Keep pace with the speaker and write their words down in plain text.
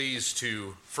Please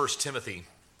to 1 Timothy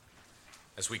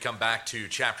as we come back to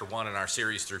chapter 1 in our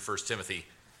series through 1 Timothy.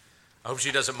 I hope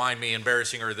she doesn't mind me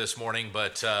embarrassing her this morning,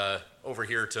 but over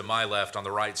here to my left on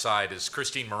the right side is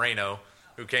Christine Moreno,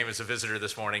 who came as a visitor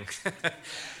this morning.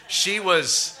 She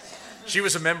was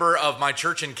a member of my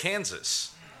church in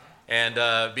Kansas,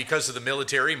 and because of the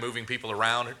military moving people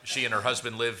around, she and her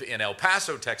husband live in El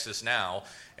Paso, Texas now,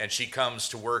 and she comes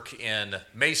to work in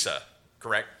Mesa,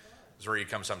 correct? Is where you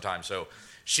come sometimes. So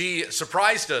she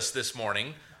surprised us this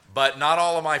morning, but not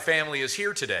all of my family is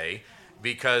here today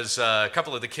because a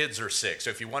couple of the kids are sick. So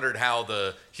if you wondered how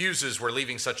the Hugheses were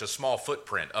leaving such a small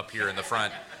footprint up here in the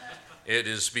front, it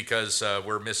is because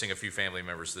we're missing a few family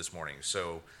members this morning.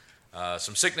 So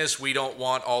some sickness we don't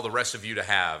want all the rest of you to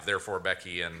have. Therefore,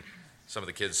 Becky and some of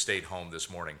the kids stayed home this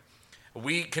morning.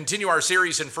 We continue our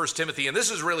series in 1 Timothy, and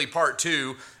this is really part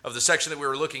 2 of the section that we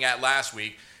were looking at last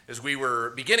week. As we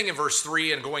were beginning in verse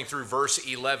 3 and going through verse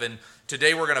 11,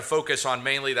 today we're going to focus on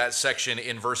mainly that section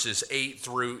in verses 8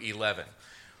 through 11.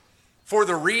 For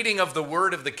the reading of the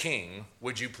word of the King,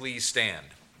 would you please stand?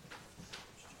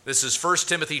 This is 1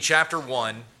 Timothy chapter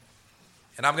 1,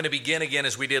 and I'm going to begin again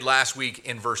as we did last week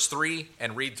in verse 3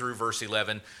 and read through verse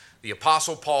 11. The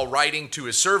Apostle Paul writing to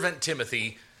his servant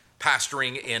Timothy,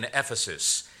 pastoring in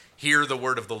Ephesus. Hear the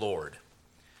word of the Lord.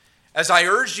 As I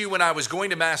urged you when I was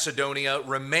going to Macedonia,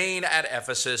 remain at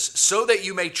Ephesus so that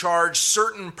you may charge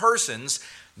certain persons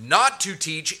not to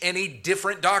teach any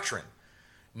different doctrine,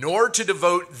 nor to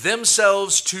devote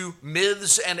themselves to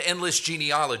myths and endless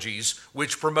genealogies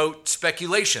which promote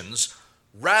speculations,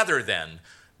 rather than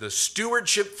the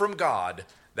stewardship from God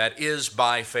that is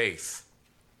by faith.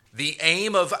 The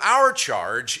aim of our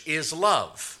charge is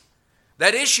love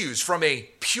that issues from a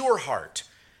pure heart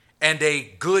and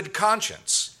a good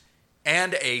conscience,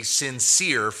 and a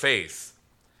sincere faith.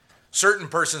 Certain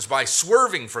persons, by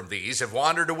swerving from these, have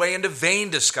wandered away into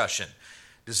vain discussion,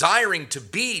 desiring to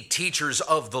be teachers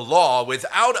of the law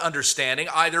without understanding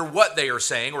either what they are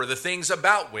saying or the things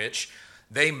about which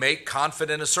they make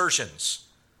confident assertions.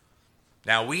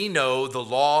 Now we know the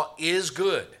law is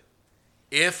good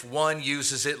if one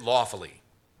uses it lawfully,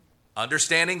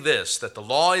 understanding this, that the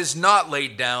law is not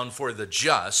laid down for the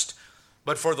just,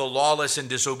 but for the lawless and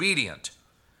disobedient,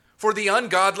 for the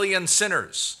ungodly and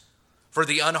sinners, for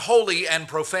the unholy and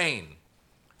profane,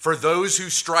 for those who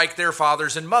strike their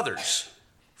fathers and mothers,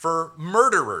 for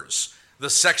murderers, the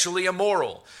sexually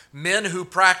immoral, men who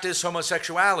practice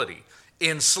homosexuality,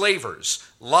 enslavers,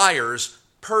 liars,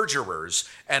 perjurers,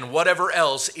 and whatever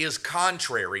else is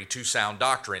contrary to sound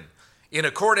doctrine, in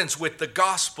accordance with the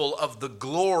gospel of the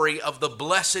glory of the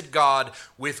blessed God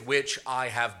with which I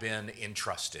have been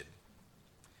entrusted.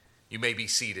 You may be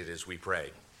seated as we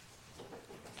pray.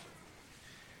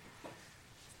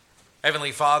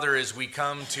 Heavenly Father, as we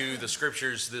come to the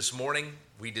scriptures this morning,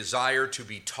 we desire to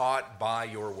be taught by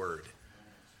your word.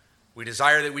 We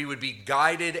desire that we would be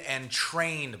guided and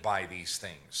trained by these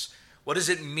things. What does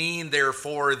it mean,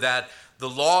 therefore, that the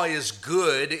law is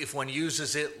good if one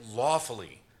uses it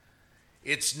lawfully?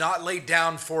 It's not laid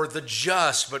down for the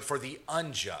just, but for the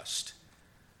unjust.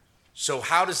 So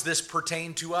how does this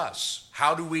pertain to us?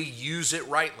 How do we use it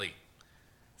rightly?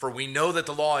 For we know that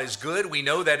the law is good. We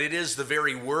know that it is the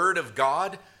very word of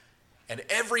God, and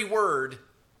every word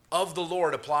of the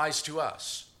Lord applies to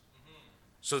us.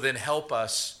 So then help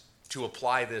us to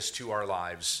apply this to our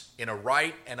lives in a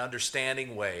right and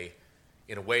understanding way,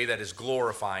 in a way that is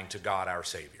glorifying to God our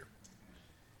Savior.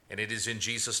 And it is in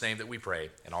Jesus' name that we pray,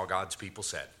 and all God's people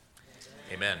said,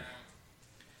 Amen.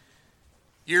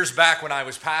 Years back when I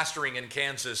was pastoring in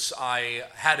Kansas, I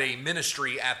had a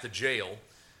ministry at the jail.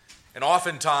 And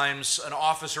oftentimes, an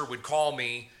officer would call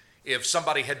me if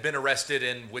somebody had been arrested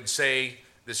and would say,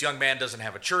 this young man doesn't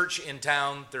have a church in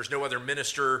town, there's no other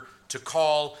minister to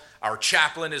call, our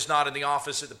chaplain is not in the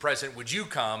office at the present, would you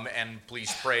come and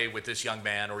please pray with this young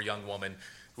man or young woman,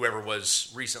 whoever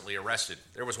was recently arrested?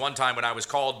 There was one time when I was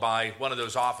called by one of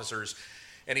those officers,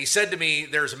 and he said to me,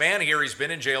 there's a man here, he's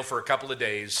been in jail for a couple of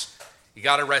days, he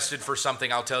got arrested for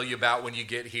something I'll tell you about when you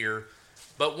get here.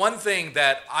 But one thing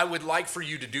that I would like for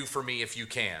you to do for me if you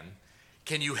can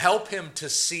you help him to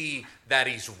see that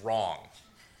he's wrong?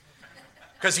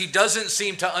 Because he doesn't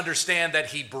seem to understand that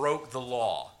he broke the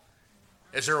law.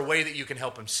 Is there a way that you can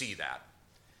help him see that?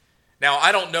 Now,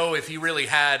 I don't know if he really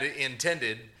had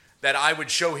intended that I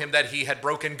would show him that he had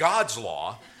broken God's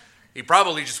law. He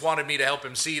probably just wanted me to help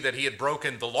him see that he had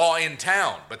broken the law in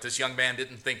town, but this young man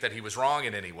didn't think that he was wrong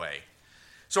in any way.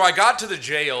 So I got to the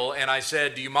jail and I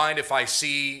said, do you mind if I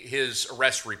see his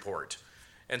arrest report?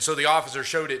 And so the officer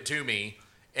showed it to me,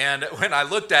 and when I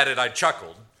looked at it, I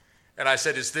chuckled And I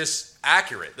said, is this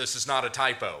accurate? This is not a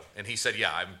typo. And he said,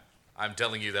 yeah, I'm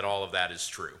telling you that all of that is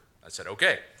true. I said,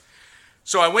 okay.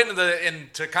 So I went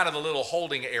into kind of the little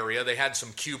holding area. They had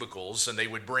some cubicles, and they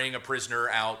would bring a prisoner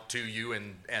out to you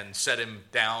and set him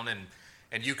down,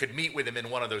 and you could meet with him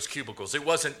in one of those cubicles. It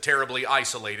wasn't terribly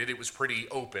isolated. It was pretty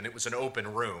open. It was an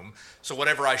open room. So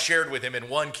whatever I shared with him in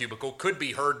one cubicle could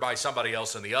be heard by somebody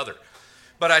else in the other.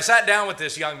 But I sat down with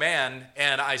this young man,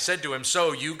 and I said to him,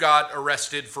 so you got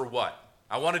arrested for what?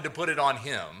 I wanted to put it on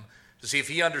him to see if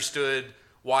he understood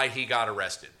why he got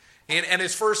arrested. And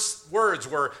his first words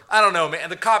were, I don't know, man,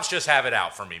 the cops just have it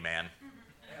out for me, man.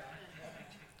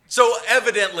 So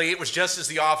evidently, it was just as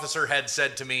the officer had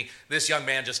said to me, this young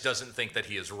man just doesn't think that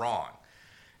he is wrong.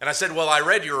 And I said, well, I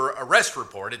read your arrest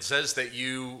report. It says that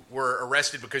you were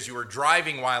arrested because you were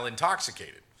driving while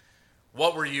intoxicated.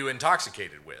 What were you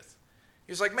intoxicated with?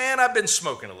 He was like, man, I've been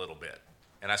smoking a little bit.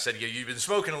 And I said, yeah, you've been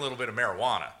smoking a little bit of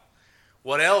marijuana.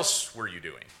 What else were you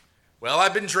doing? Well,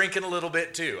 I've been drinking a little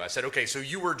bit too. I said, okay, so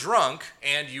you were drunk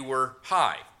and you were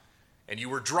high and you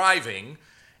were driving,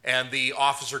 and the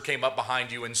officer came up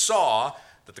behind you and saw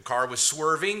that the car was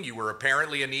swerving. You were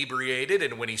apparently inebriated,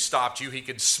 and when he stopped you, he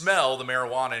could smell the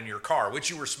marijuana in your car, which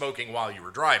you were smoking while you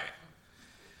were driving.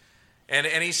 And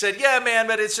he said, yeah, man,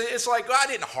 but it's like, well, I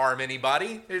didn't harm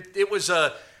anybody.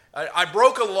 I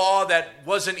broke a law that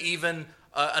wasn't even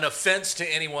an offense to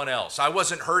anyone else. I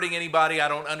wasn't hurting anybody. I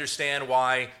don't understand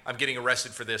why I'm getting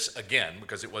arrested for this again,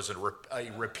 because it was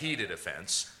a repeated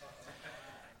offense.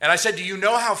 And I said, do you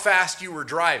know how fast you were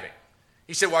driving?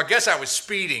 He said, well, I guess I was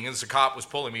speeding as the cop was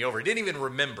pulling me over. He didn't even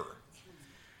remember.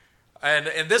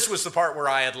 And this was the part where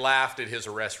I had laughed at his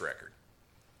arrest record.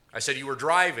 I said, you were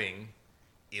driving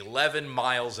 11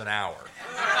 miles an hour.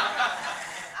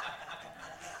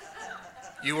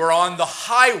 You were on the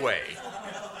highway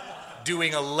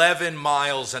doing 11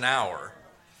 miles an hour.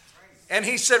 And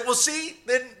he said, well, see,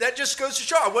 then that just goes to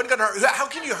show I wasn't going to hurt. How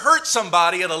can you hurt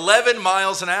somebody at 11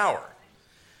 miles an hour?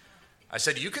 I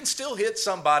said, you can still hit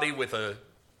somebody with a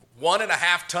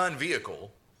 1.5-ton vehicle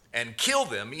and kill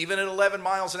them even at 11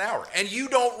 miles an hour. And you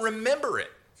don't remember it.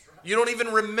 You don't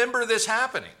even remember this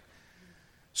happening.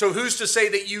 So who's to say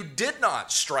that you did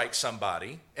not strike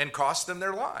somebody and cost them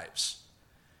their lives?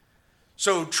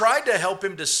 So tried to help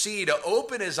him to see, to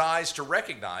open his eyes to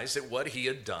recognize that what he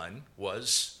had done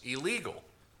was illegal.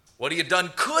 What he had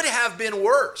done could have been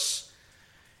worse.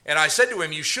 And I said to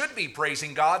him, you should be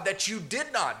praising God that you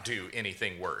did not do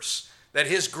anything worse, that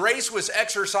his grace was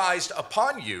exercised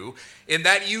upon you in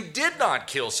that you did not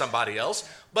kill somebody else,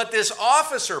 but this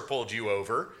officer pulled you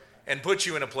over and put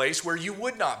you in a place where you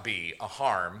would not be a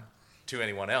harm to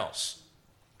anyone else.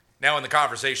 Now, in the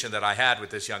conversation that I had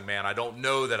with this young man, I don't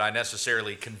know that I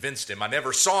necessarily convinced him. I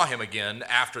never saw him again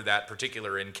after that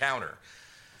particular encounter.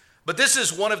 But this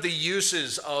is one of the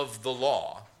uses of the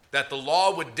law, that the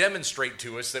law would demonstrate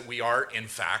to us that we are, in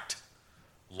fact,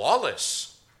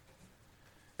 lawless,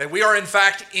 that we are, in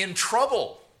fact, in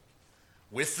trouble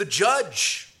with the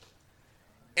judge.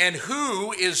 And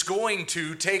who is going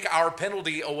to take our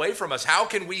penalty away from us? How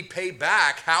can we pay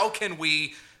back? How can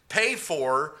we pay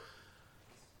for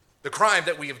the crime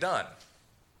that we have done?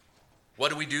 What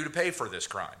do we do to pay for this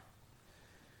crime?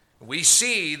 We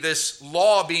see this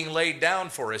law being laid down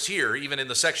for us here, even in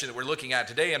the section that we're looking at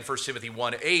today in 1 Timothy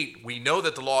 1:8. We know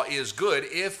that the law is good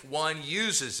if one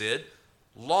uses it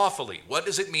lawfully. What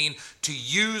does it mean to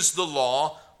use the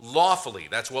law lawfully?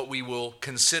 That's what we will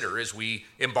consider as we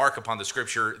embark upon the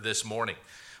scripture this morning.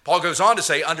 Paul goes on to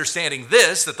say, understanding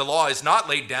this, that the law is not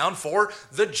laid down for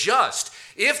the just.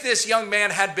 If this young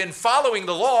man had been following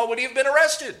the law, would he have been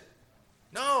arrested?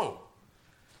 No.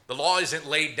 The law isn't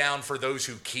laid down for those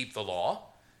who keep the law.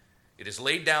 It is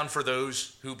laid down for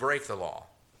those who break the law.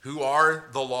 Who are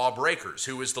the law breakers?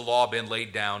 Who has the law been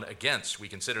laid down against? We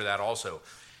consider that also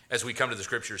as we come to the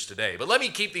scriptures today. But let me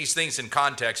keep these things in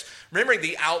context, remembering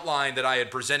the outline that I had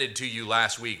presented to you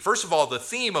last week. First of all, the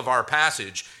theme of our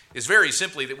passage is very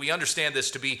simply that we understand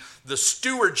this to be the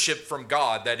stewardship from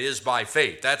God that is by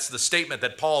faith. That's the statement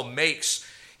that Paul makes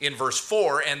in verse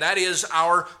 4, and that is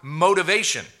our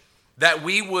motivation, that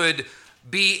we would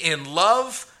be in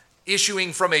love,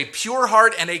 issuing from a pure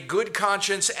heart and a good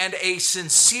conscience and a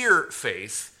sincere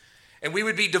faith, and we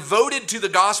would be devoted to the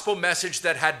gospel message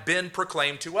that had been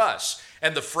proclaimed to us.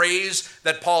 And the phrase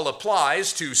that Paul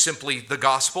applies to simply the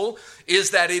gospel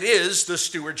is that it is the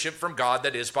stewardship from God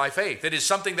that is by faith. It is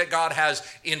something that God has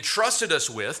entrusted us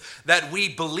with, that we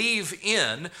believe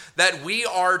in, that we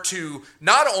are to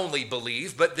not only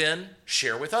believe, but then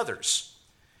share with others.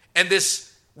 And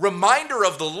this reminder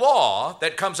of the law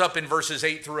that comes up in verses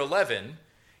 8 through 11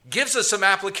 gives us some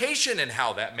application in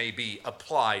how that may be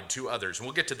applied to others. And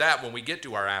we'll get to that when we get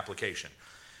to our application.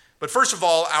 But first of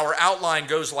all, our outline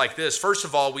goes like this. First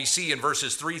of all, we see in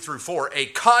verses 3 through 4 a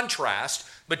contrast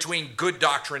between good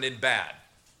doctrine and bad.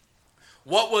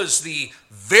 What was the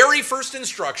very first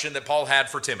instruction that Paul had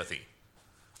for Timothy?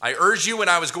 I urge you when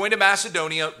I was going to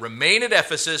Macedonia, remain at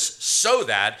Ephesus so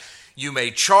that you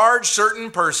may charge certain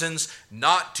persons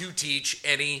not to teach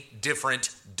any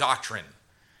different doctrine.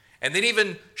 And then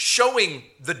even showing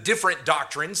the different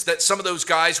doctrines that some of those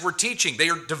guys were teaching. They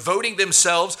are devoting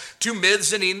themselves to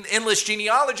myths and endless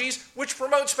genealogies, which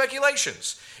promote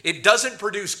speculations. It doesn't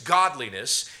produce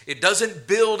godliness. It doesn't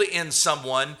build in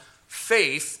someone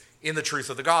faith in the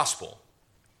truth of the gospel.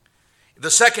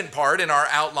 The second part in our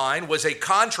outline was a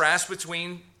contrast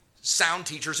between sound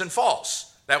teachers and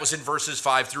false. That was in verses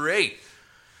 5 through 8.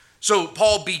 So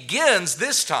Paul begins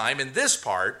this time in this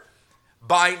part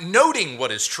by noting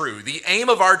what is true. The aim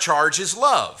of our charge is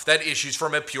love that issues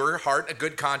from a pure heart, a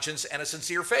good conscience, and a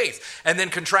sincere faith. And then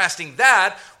contrasting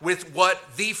that with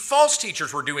what the false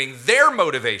teachers were doing, their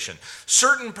motivation.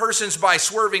 Certain persons, by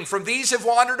swerving from these, have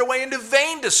wandered away into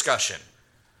vain discussion,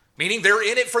 meaning they're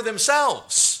in it for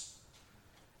themselves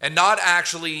and not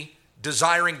actually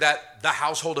desiring that the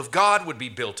household of God would be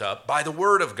built up by the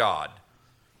word of God.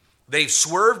 They've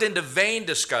swerved into vain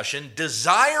discussion,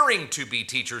 desiring to be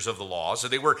teachers of the law. So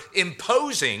they were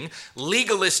imposing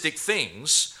legalistic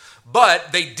things,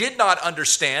 but they did not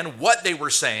understand what they were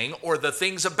saying or the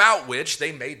things about which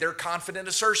they made their confident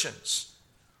assertions.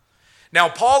 Now,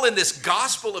 Paul, in this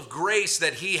gospel of grace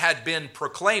that he had been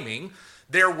proclaiming,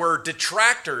 there were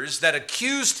detractors that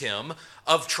accused him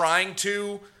of trying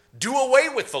to do away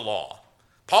with the law.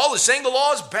 Paul is saying the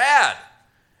law is bad,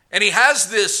 and he has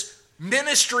this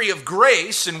ministry of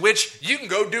grace in which you can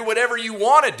go do whatever you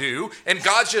want to do and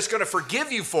God's just going to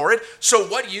forgive you for it. So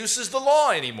what use is the law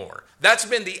anymore? That's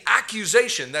been the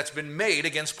accusation that's been made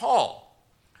against Paul.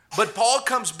 But Paul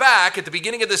comes back at the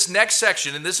beginning of this next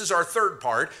section, and this is our third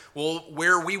part,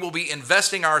 where we will be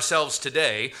investing ourselves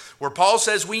today, where Paul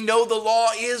says we know the law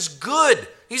is good.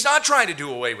 He's not trying to do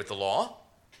away with the law.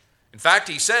 In fact,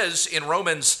 he says in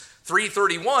Romans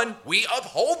 3:31, we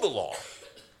uphold the law.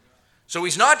 So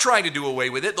he's not trying to do away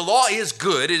with it. The law is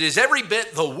good. It is every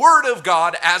bit the word of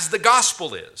God as the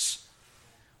gospel is.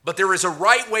 But there is a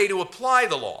right way to apply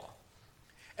the law.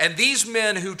 And these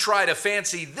men who try to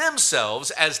fancy themselves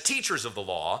as teachers of the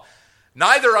law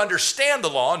neither understand the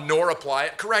law nor apply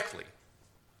it correctly.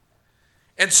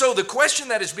 And so the question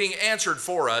that is being answered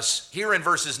for us here in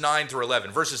verses 9 through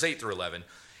 11, verses 8 through 11,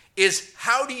 is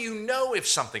how do you know if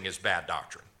something is bad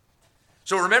doctrine?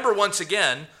 So remember once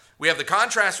again, we have the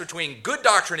contrast between good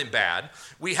doctrine and bad.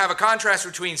 We have a contrast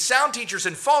between sound teachers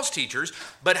and false teachers.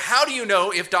 But how do you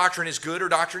know if doctrine is good or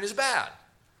doctrine is bad?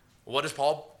 Well, what does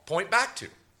Paul point back to?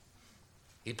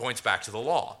 He points back to the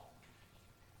law.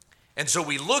 And so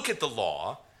we look at the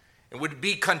law and would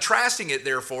be contrasting it,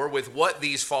 therefore, with what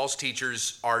these false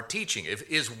teachers are teaching.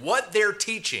 Is what they're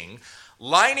teaching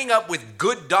lining up with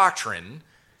good doctrine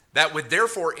that would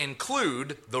therefore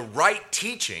include the right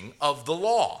teaching of the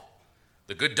law?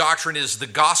 The good doctrine is the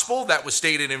gospel that was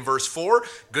stated in verse 4.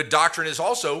 Good doctrine is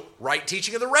also right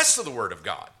teaching of the rest of the word of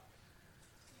God.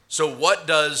 So what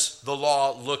does the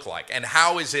law look like and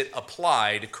how is it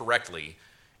applied correctly?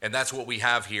 And that's what we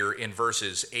have here in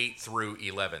verses 8 through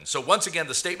 11. So once again,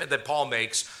 the statement that Paul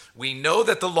makes, we know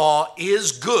that the law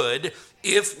is good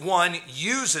if one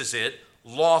uses it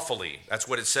lawfully. That's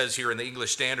what it says here in the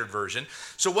English Standard Version.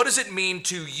 So what does it mean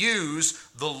to use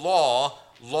the law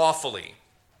lawfully?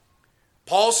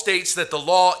 Paul states that the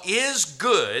law is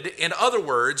good. In other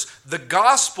words, the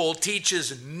gospel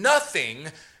teaches nothing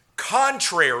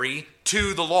contrary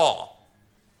to the law.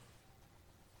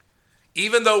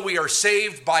 Even though we are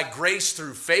saved by grace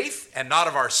through faith and not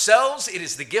of ourselves, it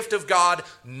is the gift of God,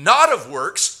 not of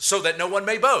works, so that no one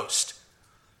may boast.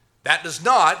 That does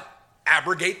not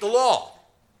abrogate the law.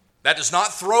 That does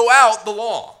not throw out the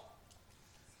law.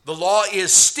 The law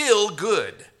is still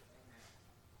good.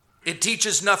 It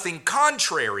teaches nothing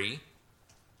contrary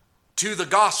to the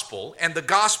gospel, and the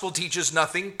gospel teaches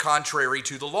nothing contrary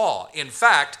to the law. In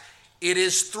fact, it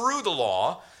is through the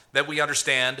law that we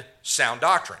understand sound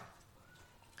doctrine.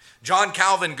 John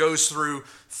Calvin goes through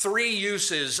three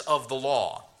uses of the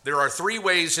law. There are three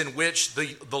ways in which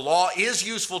the law is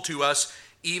useful to us,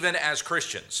 even as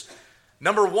Christians.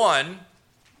 Number one,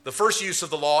 the first use of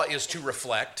the law is to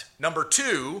reflect. Number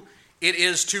two, it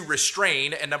is to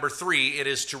restrain. And number three, it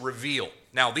is to reveal.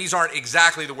 Now, these aren't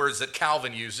exactly the words that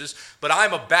Calvin uses, but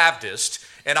I'm a Baptist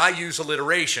and I use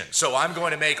alliteration. So I'm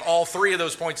going to make all three of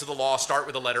those points of the law start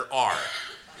with the letter R.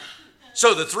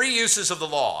 So the three uses of the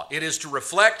law: it is to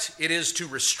reflect, it is to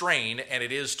restrain, and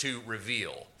it is to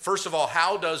reveal. First of all,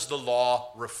 how does the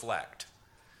law reflect?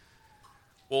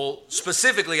 Well,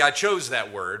 specifically, I chose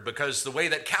that word because the way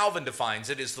that Calvin defines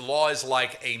it is the law is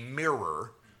like a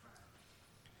mirror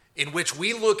in which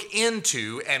we look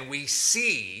into and we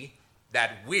see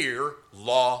that we're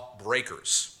law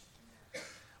breakers.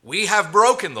 We have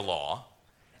broken the law,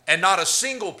 and not a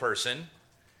single person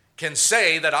can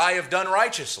say that I have done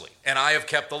righteously and I have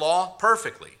kept the law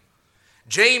perfectly.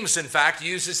 James, in fact,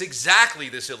 uses exactly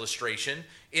this illustration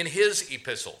in his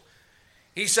epistle.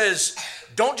 He says,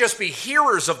 don't just be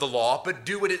hearers of the law, but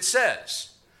do what it says.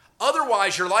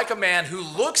 Otherwise, you're like a man who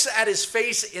looks at his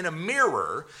face in a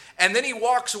mirror and then he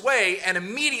walks away and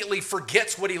immediately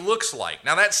forgets what he looks like.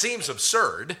 Now, that seems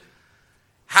absurd.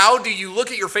 How do you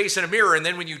look at your face in a mirror and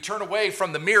then when you turn away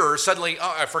from the mirror, suddenly,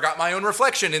 oh, I forgot my own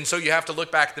reflection, and so you have to look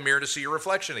back at the mirror to see your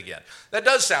reflection again? That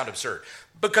does sound absurd,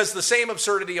 because the same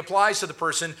absurdity applies to the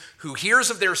person who hears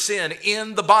of their sin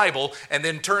in the Bible and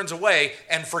then turns away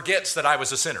and forgets that I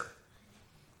was a sinner,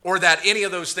 or that any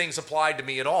of those things applied to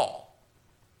me at all.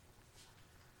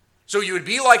 So you would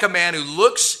be like a man who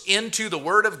looks into the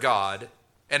Word of God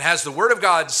and has the Word of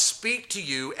God speak to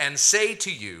you and say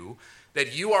to you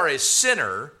that you are a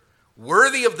sinner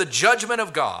worthy of the judgment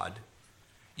of God.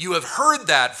 You have heard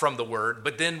that from the Word,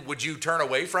 but then would you turn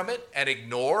away from it and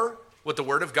ignore what the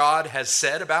Word of God has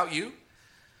said about you?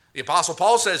 The Apostle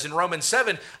Paul says in Romans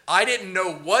 7, I didn't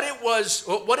know what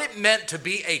it meant to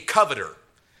be a coveter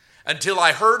until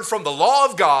I heard from the law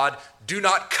of God, do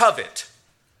not covet.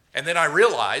 And then I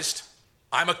realized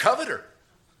I'm a coveter.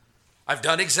 I've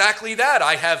done exactly that.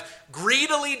 I have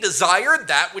greedily desired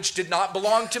that which did not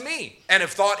belong to me, and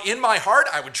have thought in my heart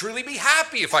I would truly be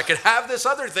happy if I could have this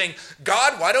other thing.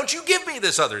 God, why don't you give me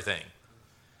this other thing?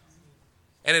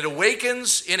 And it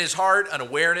awakens in his heart an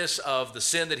awareness of the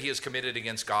sin that he has committed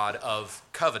against God, of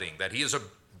coveting, that he is a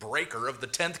breaker of the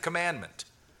 10th commandment.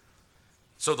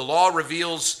 So the law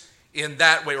reveals in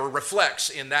that way, or reflects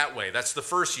in that way. That's the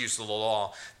first use of the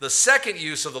law. The second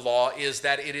use of the law is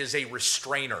that it is a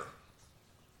restrainer.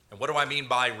 And what do I mean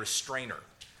by restrainer?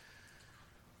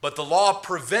 But the law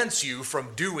prevents you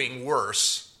from doing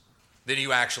worse than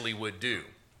you actually would do.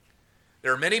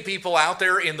 There are many people out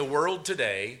there in the world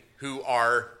today who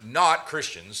are not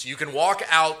Christians. You can walk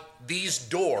out these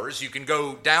doors, you can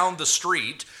go down the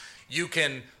street, you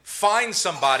can find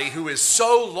somebody who is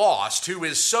so lost, who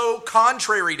is so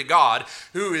contrary to God,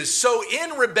 who is so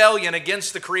in rebellion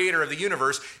against the creator of the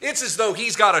universe, it's as though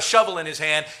he's got a shovel in his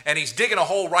hand and he's digging a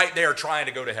hole right there trying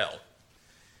to go to hell.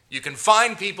 You can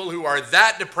find people who are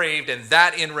that depraved and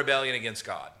that in rebellion against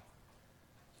God.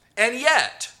 And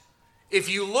yet, if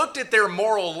you looked at their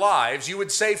moral lives, you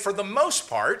would say for the most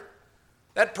part,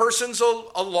 that person's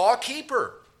a law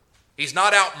keeper. He's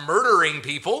not out murdering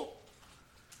people.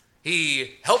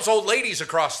 He helps old ladies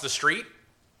across the street.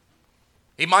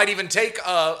 He might even take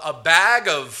a bag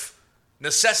of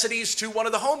necessities to one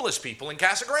of the homeless people in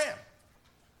Casa Grande.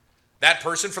 That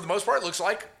person, for the most part, looks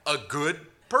like a good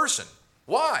person.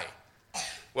 Why?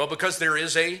 Well, because there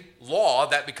is a law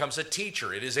that becomes a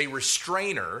teacher. It is a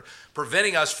restrainer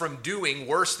preventing us from doing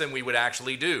worse than we would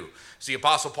actually do. As the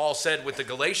Apostle Paul said with the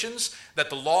Galatians, that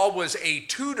the law was a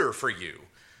tutor for you.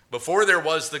 Before there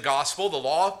was the gospel, the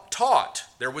law taught.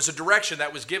 There was a direction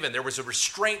that was given. There was a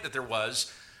restraint that there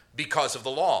was because of the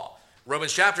law.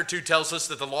 Romans chapter 2 tells us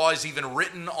that the law is even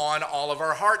written on all of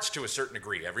our hearts to a certain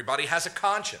degree. Everybody has a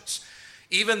conscience.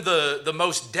 Even the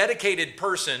most dedicated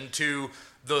person to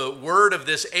the word of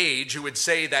this age who would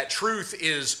say that truth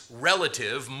is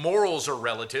relative, morals are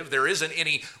relative, there isn't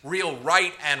any real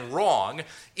right and wrong,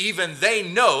 even they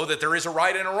know that there is a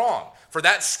right and a wrong. For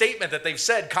that statement that they've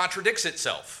said contradicts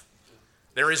itself.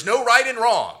 There is no right and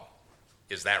wrong.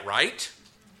 Is that right?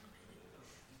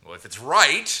 Well, if it's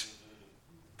right,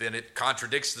 then it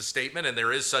contradicts the statement, and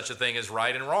there is such a thing as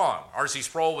right and wrong. R.C.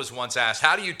 Sproul was once asked,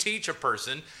 how do you teach a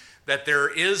person that there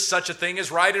is such a thing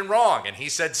as right and wrong? And he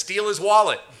said, steal his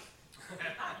wallet.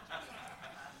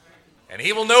 And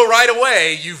he will know right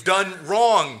away, you've done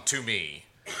wrong to me.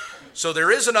 So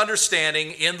there is an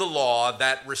understanding in the law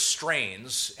that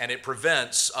restrains, and it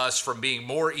prevents us from being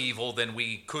more evil than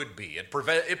we could be. It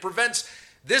prevents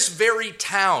this very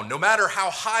town, no matter how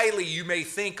highly you may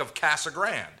think of Casa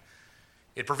Grande,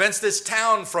 it prevents this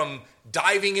town from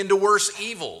diving into worse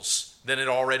evils than it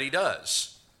already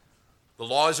does. The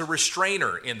law is a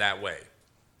restrainer in that way.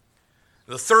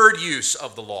 The third use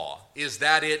of the law is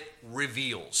that it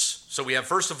reveals. So we have,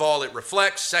 first of all, it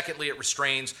reflects. Secondly, it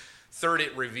restrains. Third,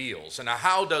 it reveals. And now,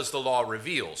 how does the law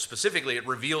reveal? Specifically, it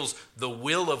reveals the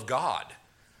will of God.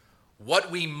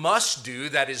 what we must do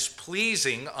that is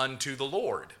pleasing unto the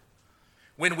Lord.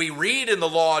 When we read in the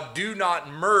law, do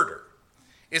not murder,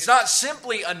 it's not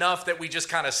simply enough that we just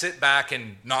kind of sit back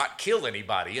and not kill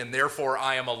anybody, and therefore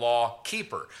I am a law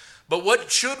keeper. But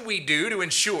what should we do to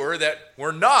ensure that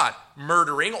we're not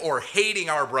murdering or hating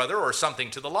our brother or something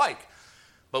to the like?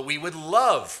 But we would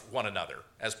love one another.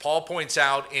 As Paul points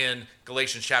out in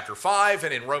Galatians chapter 5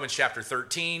 and in Romans chapter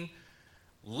 13,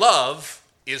 love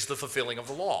is the fulfilling of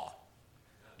the law.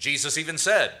 Jesus even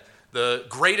said, the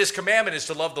greatest commandment is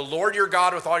to love the Lord your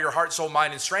God with all your heart, soul,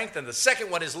 mind, and strength. And the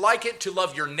second one is like it, to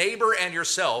love your neighbor and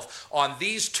yourself. On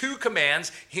these two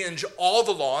commands hinge all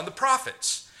the law and the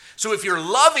prophets. So if you're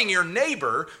loving your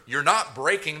neighbor, you're not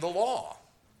breaking the law.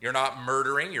 You're not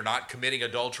murdering, you're not committing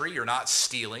adultery, you're not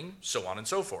stealing, so on and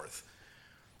so forth.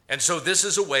 And so this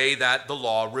is a way that the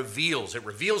law reveals. It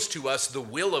reveals to us the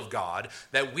will of God,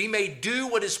 that we may do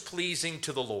what is pleasing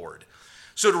to the Lord.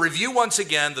 So to review once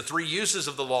again the three uses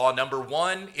of the law, number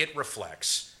one, it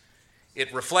reflects.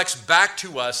 It reflects back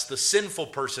to us the sinful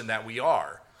person that we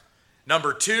are.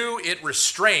 Number two, it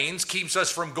restrains, keeps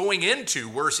us from going into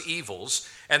worse evils.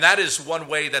 And that is one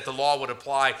way that the law would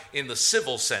apply in the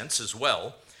civil sense as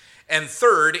well. And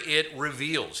third, it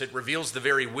reveals. It reveals the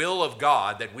very will of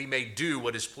God that we may do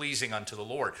what is pleasing unto the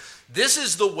Lord. This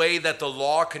is the way that the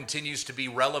law continues to be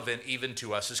relevant even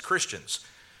to us as Christians.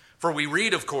 For we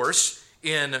read, of course,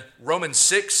 in Romans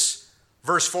 6,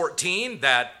 verse 14,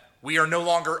 that we are no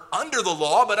longer under the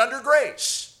law, but under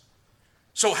grace.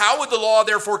 So how would the law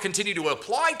therefore continue to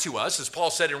apply to us? As Paul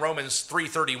said in Romans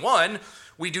 3:31,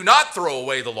 we do not throw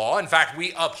away the law. In fact,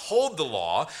 we uphold the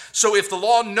law. So if the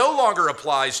law no longer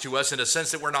applies to us in a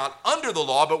sense that we're not under the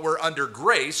law, but we're under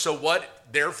grace, so what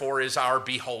therefore is our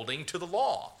beholding to the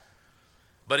law?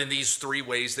 But in these three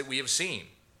ways that we have seen,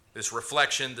 this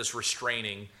reflection, this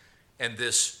restraining, and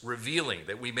this revealing,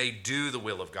 that we may do the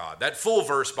will of God. That full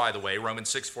verse, by the way,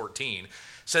 Romans 6:14,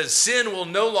 says, sin will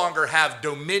no longer have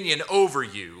dominion over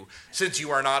you, since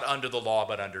you are not under the law,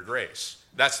 but under grace.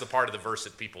 That's the part of the verse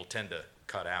that people tend to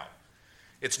cut out.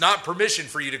 It's not permission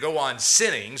for you to go on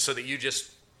sinning so that you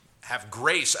just have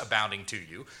grace abounding to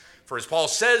you. For as Paul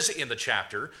says in the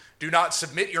chapter, do not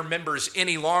submit your members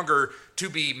any longer to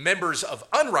be members of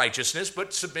unrighteousness,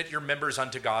 but submit your members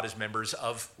unto God as members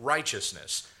of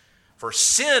righteousness. For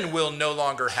sin will no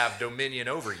longer have dominion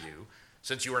over you,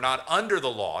 since you are not under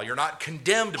the law, you're not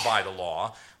condemned by the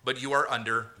law, but you are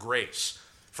under grace.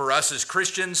 For us as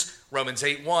Christians, Romans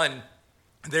 8:1,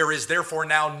 there is therefore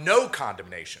now no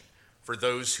condemnation for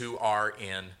those who are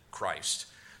in Christ.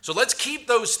 So let's keep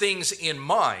those things in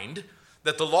mind,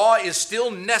 that the law is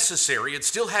still necessary. It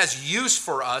still has use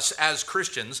for us as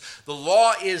Christians. The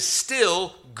law is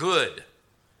still good.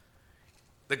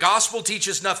 The gospel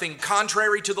teaches nothing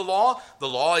contrary to the law. The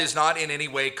law is not in any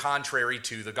way contrary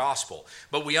to the gospel.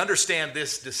 But we understand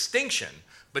this distinction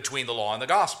between the law and the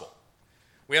gospel.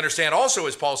 We understand also,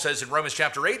 as Paul says in Romans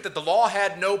chapter 8, that the law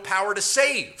had no power to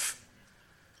save.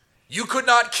 You could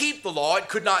not keep the law. It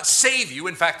could not save you.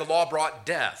 In fact, the law brought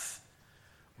death.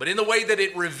 But in the way that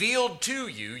it revealed to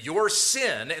you your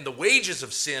sin and the wages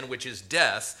of sin, which is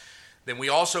death, then we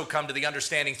also come to the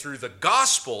understanding through the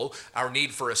gospel our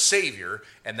need for a Savior,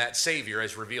 and that Savior,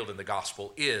 as revealed in the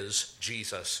gospel, is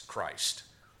Jesus Christ.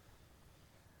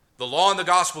 The law and the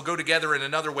gospel go together in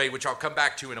another way, which I'll come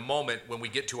back to in a moment when we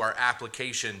get to our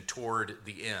application toward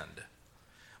the end.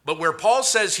 But where Paul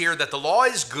says here that the law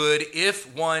is good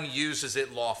if one uses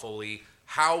it lawfully,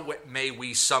 how may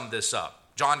we sum this up?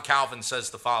 John Calvin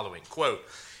says the following, quote,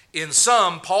 in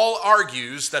sum, Paul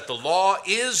argues that the law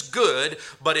is good,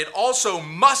 but it also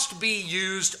must be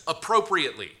used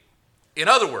appropriately. In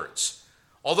other words,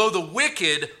 although the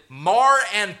wicked mar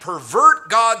and pervert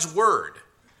God's word,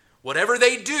 whatever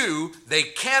they do, they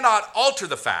cannot alter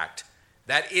the fact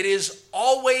that it is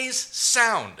always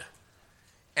sound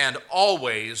and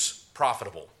always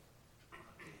profitable.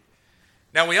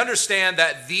 Now we understand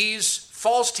that these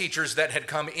false teachers that had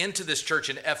come into this church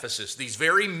in Ephesus, these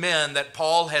very men that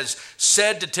Paul has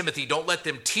said to Timothy, don't let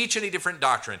them teach any different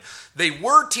doctrine. They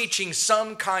were teaching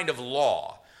some kind of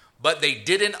law, but they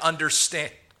didn't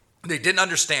understand. They didn't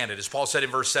understand it, as Paul said in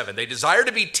verse 7. They desired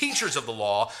to be teachers of the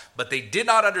law, but they did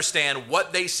not understand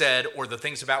what they said or the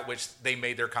things about which they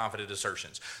made their confident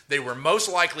assertions. They were most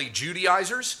likely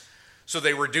Judaizers. So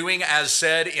they were doing, as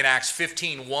said in Acts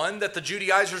 15:1, that the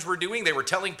Judaizers were doing. They were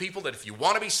telling people that if you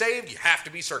want to be saved, you have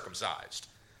to be circumcised.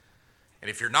 And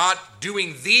if you're not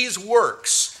doing these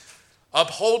works,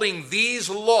 upholding these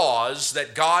laws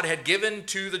that God had given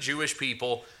to the Jewish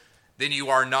people, then you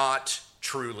are not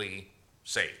truly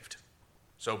saved.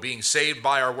 So being saved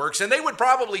by our works. And they would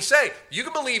probably say, you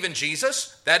can believe in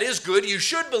Jesus. That is good. You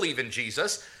should believe in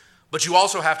Jesus. But you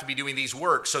also have to be doing these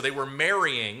works. So they were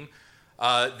marrying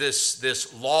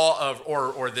this law of,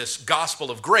 or this gospel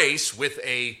of grace with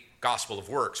a gospel of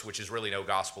works, which is really no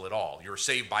gospel at all. You're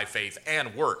saved by faith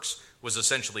and works was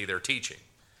essentially their teaching.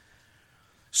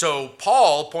 So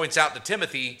Paul points out to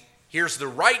Timothy, here's the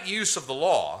right use of the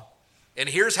law, and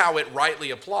here's how it rightly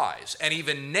applies, and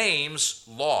even names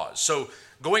laws. So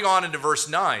going on into verse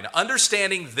 9,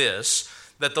 understanding this,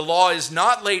 that the law is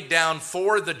not laid down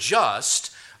for the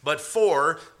just, but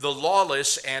for the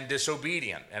lawless and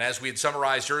disobedient. And as we had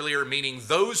summarized earlier, meaning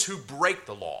those who break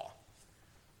the law.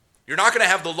 You're not going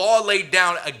to have the law laid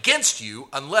down against you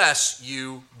unless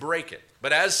you break it.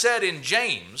 But as said in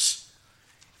James,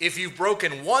 if you've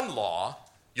broken one law,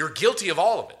 you're guilty of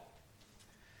all of it.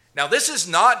 Now, this is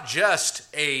not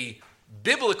just a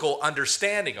biblical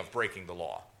understanding of breaking the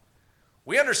law.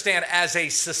 We understand as a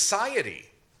society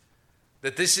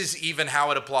that this is even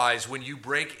how it applies when you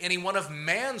break any one of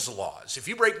man's laws. If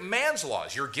you break man's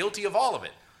laws, you're guilty of all of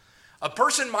it. A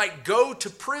person might go to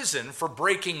prison for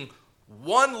breaking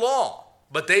one law,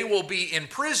 but they will be in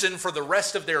prison for the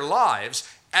rest of their lives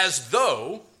as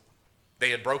though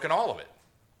they had broken all of it.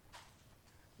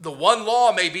 The one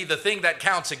law may be the thing that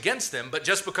counts against them, but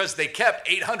just because they kept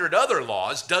 800 other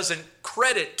laws doesn't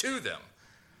credit to them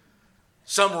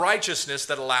some righteousness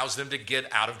that allows them to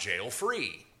get out of jail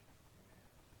free.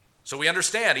 So we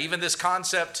understand even this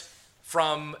concept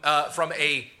from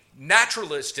a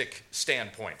naturalistic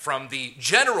standpoint, from the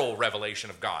general revelation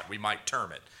of God, we might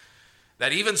term it,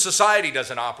 that even society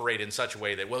doesn't operate in such a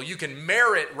way that, well, you can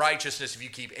merit righteousness if you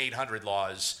keep 800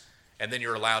 laws, and then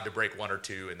you're allowed to break one or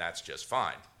two, and that's just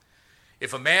fine.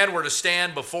 If a man were to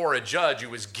stand before a judge who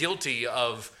was guilty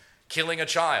of killing a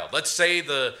child, let's say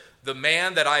the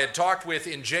man that I had talked with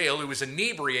in jail who was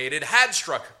inebriated had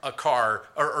struck a car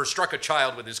or struck a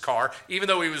child with his car, even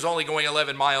though he was only going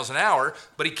 11 miles an hour,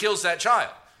 but he kills that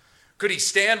child. Could he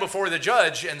stand before the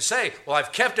judge and say, well,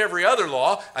 I've kept every other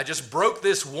law, I just broke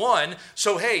this one,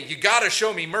 so hey, you got to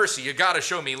show me mercy, you got to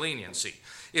show me leniency.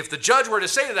 If the judge were to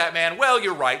say to that man, well,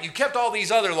 you're right, you kept all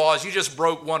these other laws, you just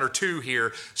broke one or two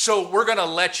here, so we're going to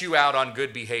let you out on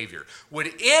good behavior.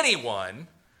 Would anyone,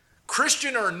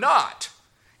 Christian or not,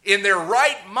 in their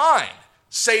right mind,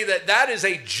 say that that is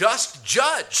a just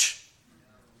judge?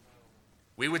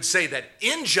 We would say that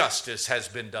injustice has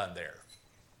been done there.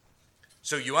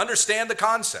 So you understand the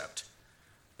concept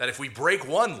that if we break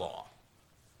one law,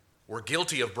 we're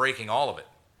guilty of breaking all of it.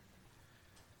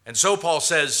 And so Paul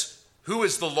says, who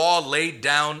is the law laid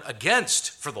down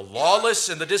against? For the lawless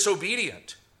and the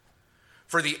disobedient,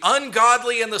 for the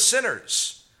ungodly and the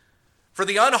sinners, for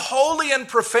the unholy and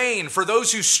profane, for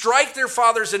those who strike their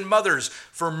fathers and mothers,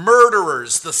 for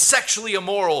murderers, the sexually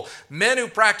immoral, men who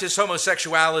practice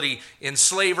homosexuality,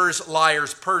 enslavers,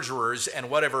 liars, perjurers, and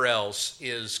whatever else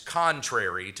is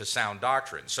contrary to sound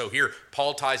doctrine. So here,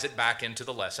 Paul ties it back into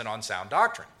the lesson on sound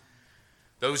doctrine.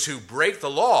 Those who break the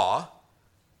law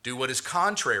do what is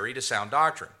contrary to sound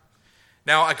doctrine.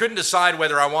 Now, I couldn't decide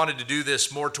whether I wanted to do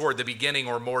this more toward the beginning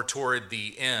or more toward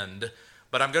the end,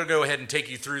 but I'm going to go ahead and take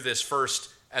you through this first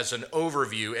as an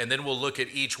overview, and then we'll look at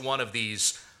each one of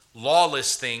these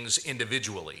lawless things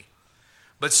individually.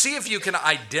 But see if you can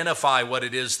identify what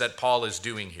it is that Paul is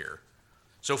doing here.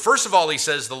 So first of all, he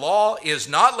says the law is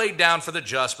not laid down for the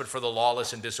just, but for the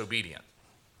lawless and disobedient.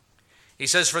 He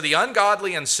says for the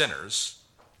ungodly and sinners,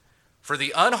 for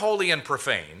the unholy and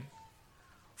profane,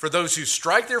 for those who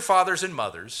strike their fathers and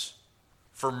mothers,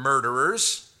 for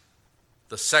murderers,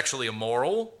 the sexually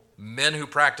immoral, men who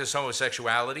practice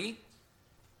homosexuality,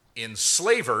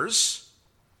 enslavers,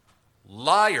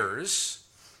 liars,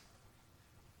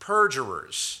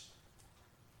 perjurers.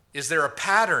 Is there a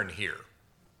pattern here?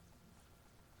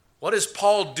 What is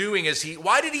Paul doing?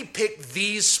 Why did he pick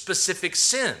these specific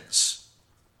sins?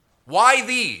 Why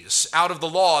these out of the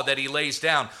law that he lays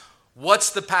down?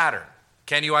 What's the pattern?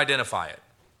 Can you identify it?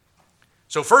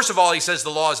 So first of all, he says the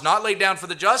law is not laid down for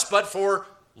the just, but for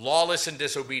lawless and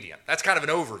disobedient. That's kind of an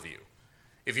overview.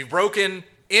 If you've broken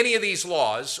any of these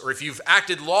laws, or if you've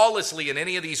acted lawlessly in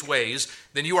any of these ways,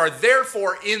 then you are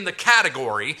therefore in the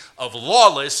category of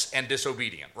lawless and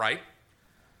disobedient, right?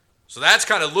 So that's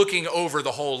kind of looking over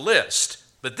the whole list.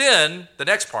 But then, the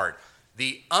next part,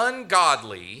 the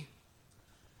ungodly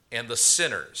and the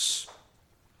sinners,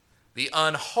 the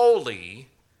unholy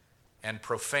and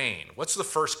profane. What's the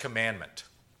first commandment?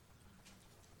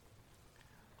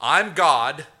 I'm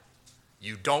God,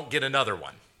 you don't get another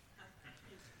one.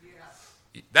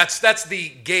 That's the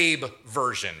Gabe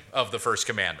version of the first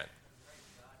commandment.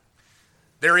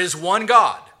 There is one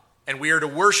God. and we are to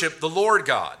worship the Lord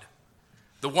God.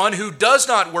 The one who does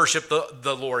not worship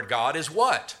the Lord God is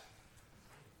what?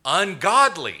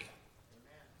 Ungodly.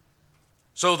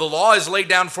 So the law is laid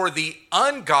down for the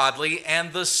ungodly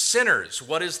and the sinners.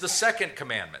 What is the second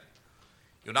commandment?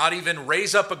 You'll not even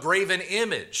raise up a graven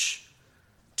image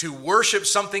to worship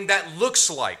something that looks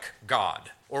like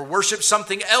God or worship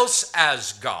something else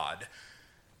as God.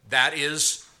 That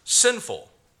is sinful.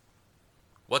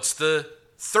 What's the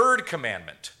third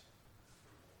commandment?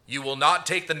 You will not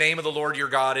take the name of the Lord your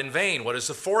God in vain. What is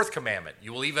the fourth commandment?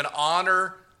 You will even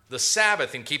honor the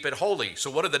Sabbath and keep it holy.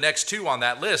 So what are the next two on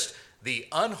that list? The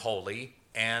unholy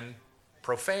and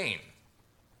profane.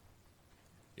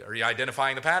 Are you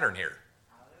identifying the pattern here?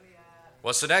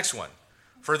 What's the next one?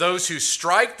 For those who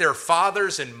strike their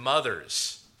fathers and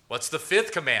mothers. What's the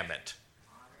fifth commandment?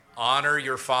 Honor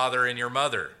your father and your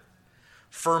mother.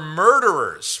 For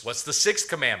murderers, what's the sixth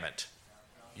commandment?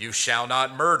 You shall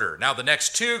not murder. Now the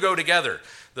next two go together.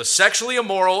 The sexually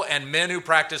immoral and men who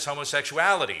practice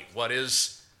homosexuality. What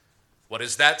is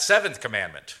that seventh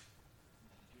commandment?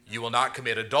 You will not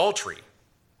commit adultery.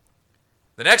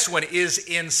 The next one is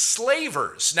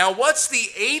enslavers. Now what's the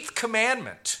eighth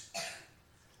commandment?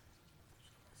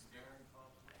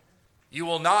 You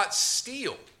will not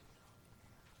steal.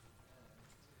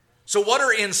 So what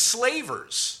are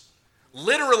enslavers?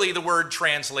 Literally the word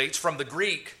translates from the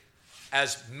Greek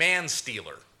as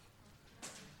man-stealer.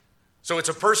 So it's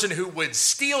a person who would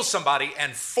steal somebody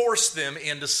and force them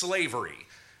into slavery.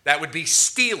 That would be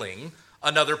stealing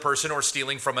another person or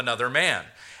stealing from another man.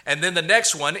 And then the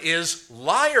next one is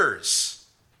liars.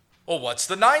 Well, what's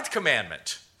the ninth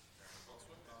commandment?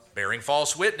 Bearing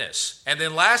false witness. And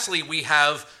then lastly, we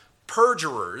have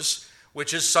perjurers,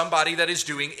 which is somebody that is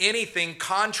doing anything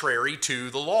contrary to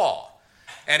the law.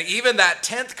 And even that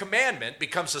 10th commandment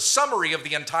becomes a summary of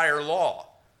the entire law,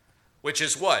 which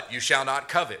is what? You shall not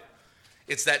covet.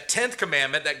 It's that 10th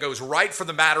commandment that goes right for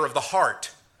the matter of the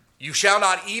heart. You shall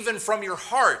not even from your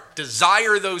heart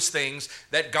desire those things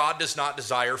that God does not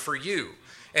desire for you.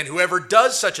 And whoever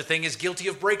does such a thing is guilty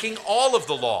of breaking all of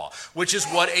the law, which is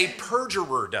what a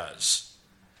perjurer does.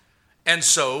 And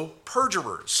so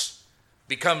perjurers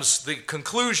becomes the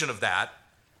conclusion of that,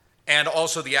 and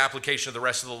also the application of the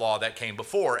rest of the law that came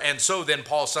before. And so then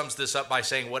Paul sums this up by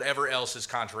saying whatever else is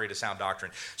contrary to sound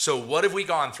doctrine. So what have we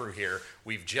gone through here?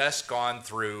 We've just gone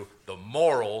through the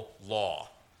moral law.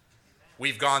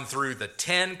 We've gone through the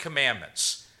 10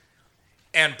 commandments.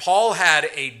 And Paul had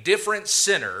a different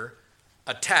sinner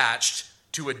attached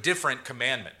to a different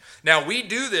commandment. Now, we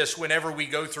do this whenever we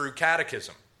go through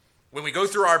catechism. When we go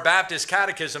through our Baptist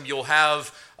catechism, you'll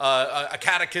have a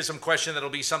catechism question that'll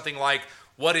be something like,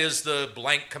 what is the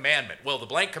blank commandment? Well, the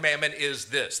blank commandment is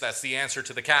this. That's the answer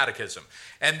to the catechism.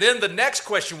 And then the next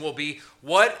question will be,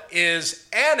 what is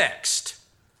annexed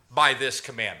by this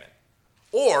commandment?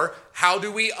 Or how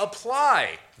do we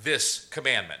apply this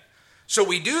commandment? So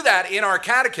we do that in our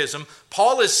catechism.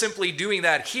 Paul is simply doing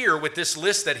that here with this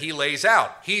list that he lays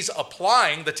out. He's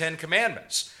applying the 10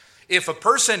 commandments. If a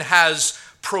person has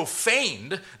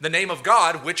profaned the name of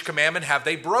God, which commandment have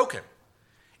they broken?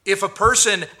 If a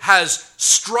person has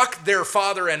struck their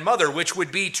father and mother, which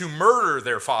would be to murder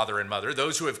their father and mother,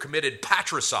 those who have committed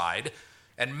patricide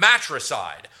and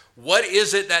matricide, what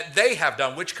is it that they have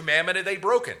done? Which commandment have they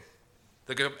broken?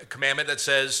 The commandment that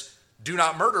says, do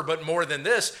not murder, but more than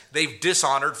this, they've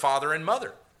dishonored father and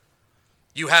mother.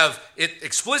 You have it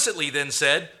explicitly then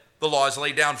said, the law is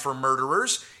laid down for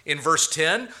murderers. In verse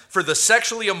 10, for the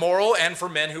sexually immoral and for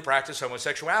men who practice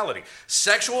homosexuality.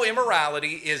 Sexual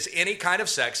immorality is any kind of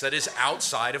sex that is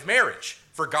outside of marriage.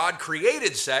 For God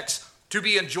created sex to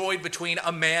be enjoyed between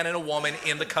a man and a woman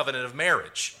in the covenant of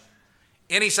marriage.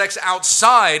 Any sex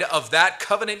outside of that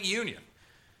covenant union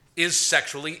is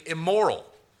sexually immoral.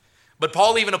 But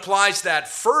Paul even applies that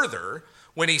further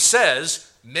when he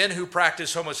says men who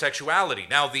practice homosexuality.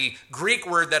 Now, the Greek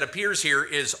word that appears here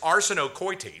is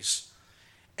arsenokoites.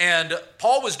 And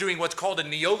Paul was doing what's called a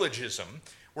neologism,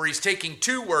 where he's taking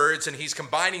two words and he's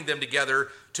combining them together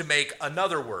to make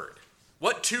another word.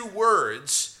 What two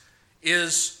words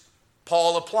is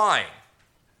Paul applying?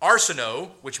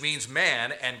 Arseno, which means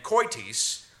man, and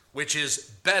koites, which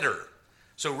is better.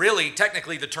 So really,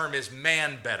 technically, the term is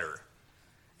man better.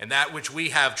 And that which we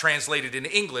have translated in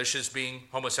English as being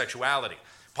homosexuality.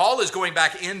 Paul is going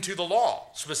back into the law,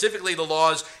 specifically the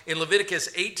laws in Leviticus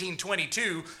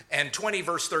 18:22 and 20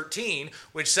 verse 13,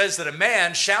 which says that a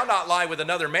man shall not lie with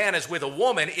another man as with a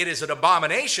woman. It is an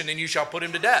abomination, and you shall put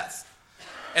him to death.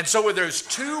 And so with those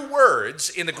two words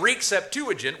in the Greek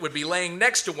Septuagint would be laying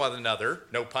next to one another,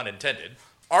 no pun intended,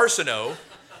 arseno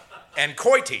and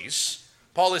koites.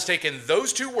 Paul has taken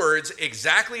those two words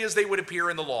exactly as they would appear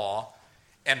in the law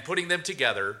and putting them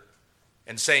together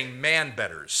and saying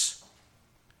man-betters.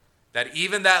 That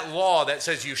even that law that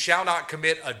says you shall not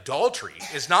commit adultery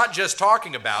is not just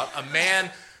talking about a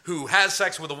man who has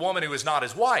sex with a woman who is not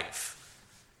his wife.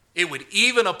 It would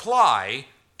even apply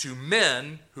to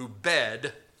men who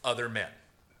bed other men.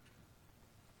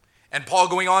 And Paul,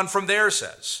 going on from there,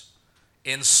 says,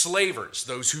 enslavers,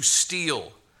 those who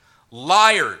steal,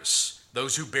 liars,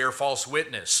 those who bear false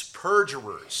witness,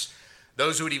 perjurers,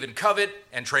 those who would even covet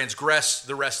and transgress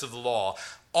the rest of the law.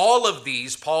 All of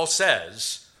these, Paul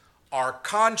says, are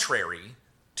contrary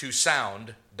to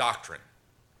sound doctrine.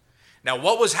 Now,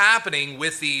 what was happening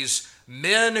with these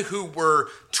men who were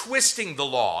twisting the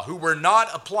law, who were not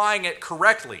applying it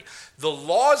correctly? The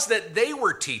laws that they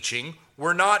were teaching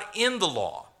were not in the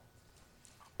law.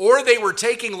 Or they were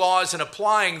taking laws and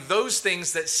applying those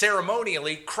things that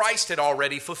ceremonially Christ had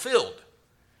already fulfilled.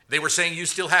 They were saying you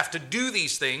still have to do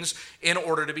these things in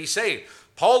order to be saved.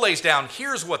 Paul lays down,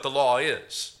 here's what the law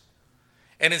is.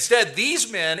 And instead,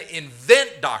 these men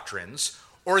invent doctrines,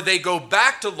 or they go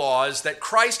back to laws that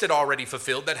Christ had already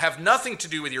fulfilled that have nothing to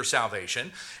do with your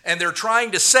salvation, and they're trying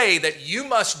to say that you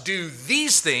must do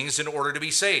these things in order to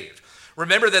be saved.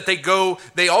 Remember that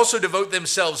they also devote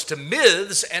themselves to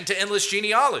myths and to endless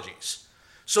genealogies.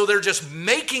 So they're just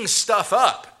making stuff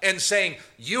up and saying,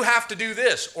 you have to do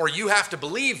this, or you have to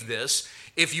believe this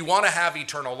if you want to have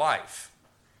eternal life.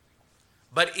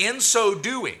 But in so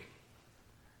doing,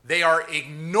 they are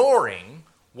ignoring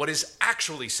what is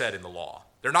actually said in the law.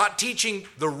 They're not teaching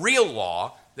the real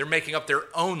law. They're making up their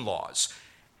own laws.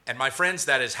 And my friends,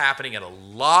 that is happening in a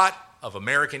lot of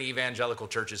American evangelical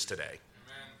churches today,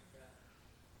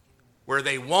 where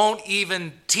they won't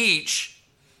even teach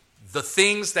the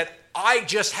things that I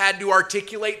just had to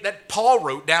articulate that Paul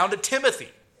wrote down to Timothy.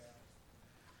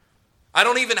 I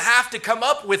don't even have to come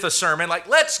up with a sermon like,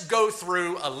 let's go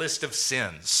through a list of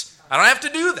sins. I don't have to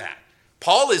do that.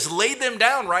 Paul has laid them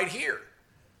down right here.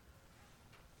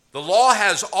 The law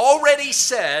has already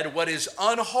said what is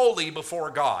unholy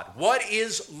before God. What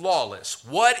is lawless?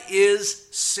 What is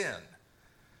sin?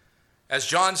 As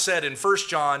John said in 1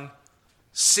 John,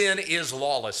 sin is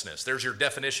lawlessness. There's your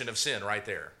definition of sin right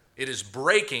there. It is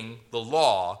breaking the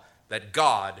law that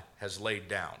God has laid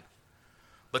down.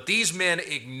 But these men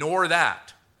ignore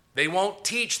that. They won't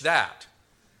teach that.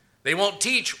 They won't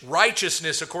teach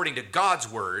righteousness according to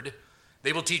God's word.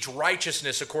 They will teach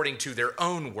righteousness according to their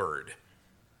own word.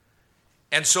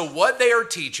 And so what they are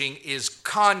teaching is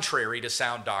contrary to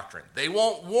sound doctrine. They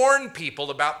won't warn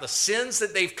people about the sins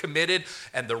that they've committed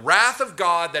and the wrath of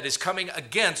God that is coming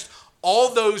against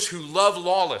all those who love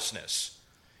lawlessness.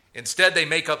 Instead, they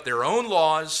make up their own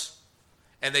laws,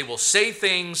 and they will say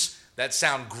things that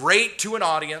sound great to an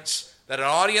audience, that an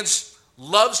audience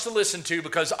loves to listen to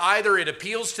because either it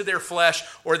appeals to their flesh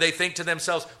or they think to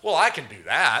themselves, well, I can do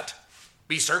that.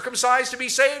 Be circumcised to be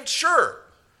saved? Sure,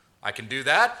 I can do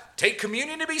that. Take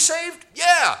communion to be saved?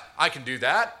 Yeah, I can do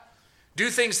that. Do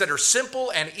things that are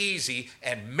simple and easy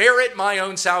and merit my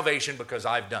own salvation because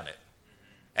I've done it.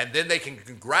 And then they can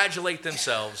congratulate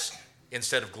themselves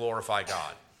instead of glorify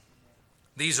God.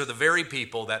 These are the very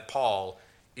people that Paul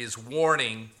is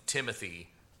warning Timothy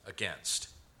against.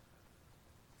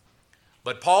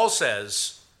 But Paul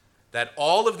says that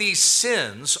all of these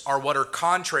sins are what are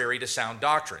contrary to sound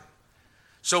doctrine.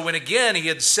 So when again he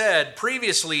had said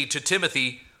previously to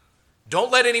Timothy,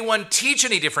 don't let anyone teach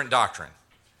any different doctrine.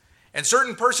 And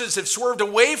certain persons have swerved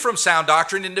away from sound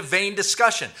doctrine into vain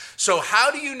discussion. So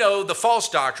how do you know the false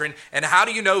doctrine, and how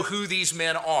do you know who these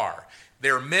men are?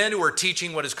 They're men who are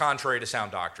teaching what is contrary to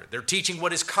sound doctrine. They're teaching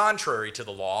what is contrary to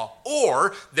the law,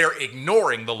 or they're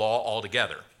ignoring the law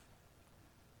altogether.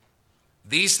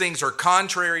 These things are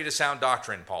contrary to sound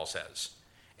doctrine, Paul says.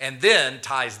 And then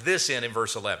ties this in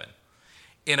verse 11.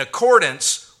 In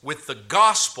accordance with the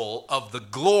gospel of the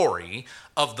glory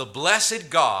of the blessed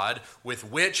God with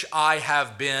which I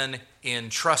have been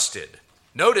entrusted.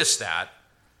 Notice that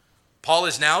Paul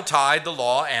has now tied the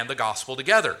law and the gospel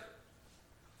together.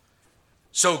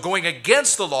 So going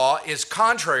against the law is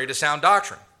contrary to sound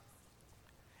doctrine.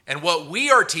 And what we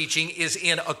are teaching is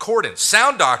in accordance.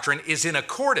 Sound doctrine is in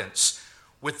accordance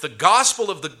with the gospel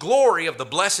of the glory of the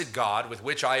blessed God with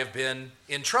which I have been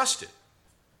entrusted.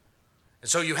 And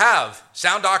so you have,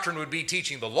 sound doctrine would be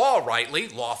teaching the law rightly,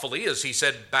 lawfully, as he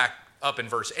said back up in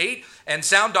verse 8, and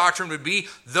sound doctrine would be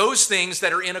those things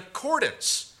that are in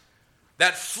accordance,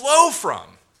 that flow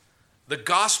from the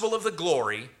gospel of the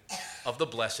glory of the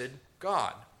blessed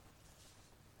God.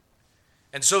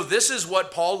 And so this is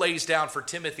what Paul lays down for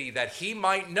Timothy, that he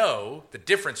might know the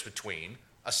difference between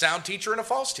a sound teacher and a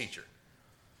false teacher.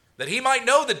 that he might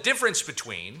know the difference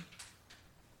between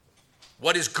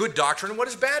what is good doctrine and what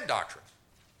is bad doctrine.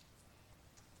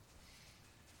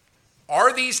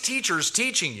 Are these teachers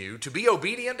teaching you to be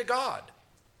obedient to God?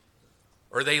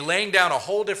 Or are they laying down a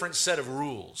whole different set of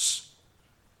rules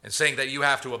and saying that you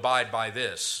have to abide by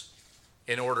this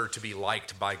in order to be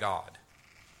liked by God?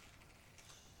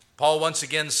 Paul once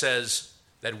again says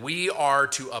that we are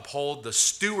to uphold the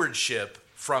stewardship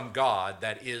from God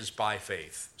that is by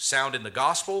faith, sound in the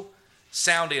gospel,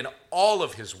 sound in all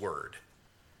of his word.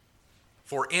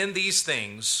 For in these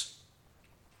things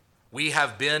we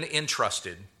have been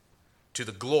entrusted to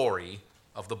the glory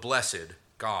of the blessed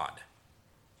God.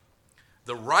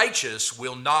 The righteous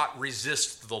will not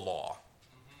resist the law.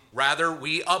 Rather,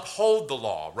 we uphold the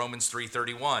law, Romans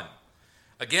 3:31.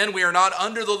 Again, we are not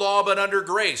under the law, but under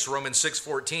grace, Romans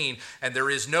 6:14, and there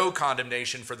is no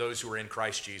condemnation for those who are in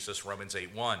Christ Jesus, Romans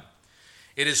 8:1.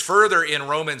 It is further in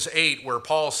Romans 8 where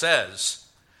Paul says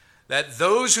that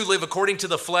those who live according to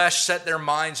the flesh set their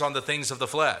minds on the things of the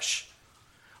flesh,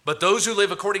 but those who live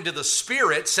according to the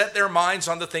Spirit set their minds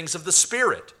on the things of the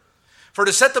Spirit. For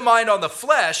to set the mind on the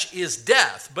flesh is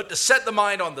death, but to set the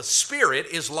mind on the Spirit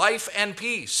is life and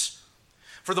peace.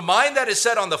 For the mind that is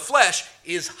set on the flesh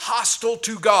is hostile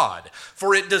to God,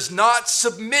 for it does not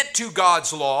submit to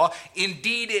God's law.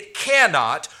 Indeed, it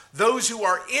cannot. Those who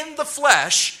are in the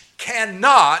flesh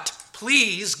cannot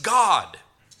please God.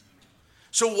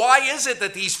 So why is it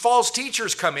that these false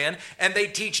teachers come in and they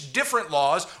teach different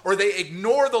laws, or they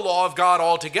ignore the law of God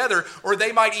altogether, or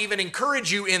they might even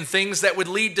encourage you in things that would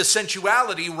lead to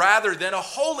sensuality rather than a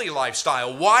holy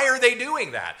lifestyle? Why are they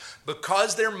doing that?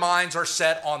 Because their minds are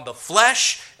set on the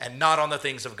flesh and not on the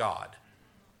things of God.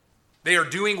 They are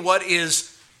doing what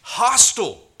is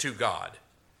hostile to God,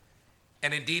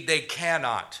 and indeed they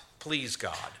cannot please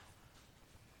God.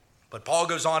 But Paul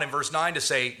goes on in verse 9 to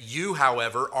say, you,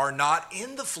 however, are not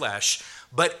in the flesh,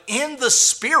 but in the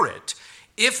Spirit,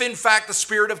 if in fact the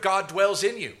Spirit of God dwells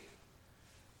in you.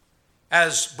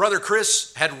 As Brother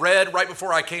Chris had read right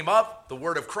before I came up, the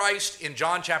word of Christ in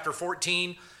John chapter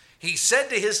 14, he said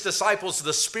to his disciples,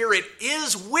 the Spirit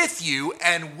is with you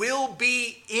and will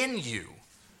be in you.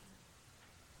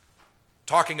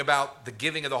 Talking about the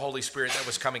giving of the Holy Spirit that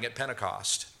was coming at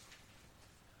Pentecost.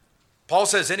 Paul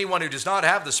says anyone who does not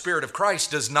have the Spirit of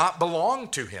Christ does not belong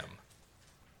to him.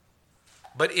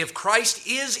 But if Christ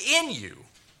is in you,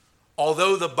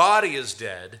 although the body is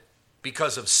dead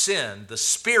because of sin, the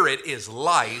Spirit is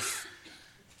life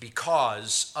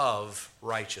because of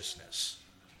righteousness.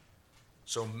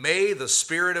 So may the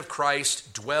Spirit of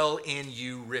Christ dwell in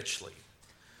you richly.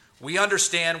 We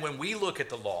understand when we look at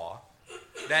the law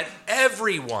that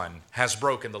everyone has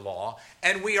broken the law,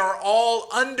 and we are all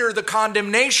under the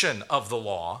condemnation of the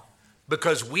law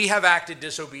because we have acted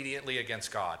disobediently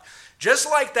against God. Just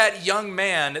like that young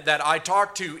man that I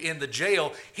talked to in the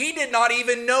jail, he did not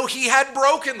even know he had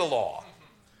broken the law.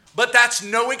 But that's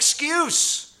no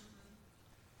excuse.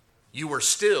 You are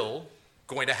still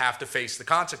going to have to face the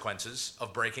consequences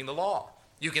of breaking the law.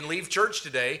 You can leave church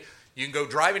today, you can go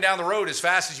driving down the road as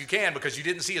fast as you can because you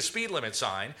didn't see a speed limit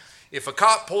sign. If a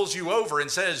cop pulls you over and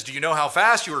says, do you know how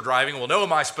fast you were driving? Well, no,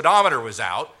 my speedometer was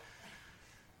out.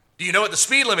 Do you know what the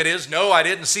speed limit is? No, I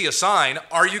didn't see a sign.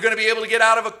 Are you going to be able to get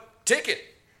out of a ticket?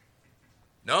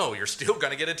 No, you're still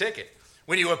going to get a ticket.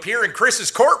 When you appear in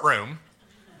Chris's courtroom,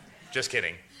 just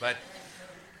kidding, but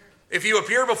if you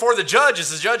appear before the judge, is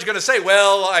the judge going to say,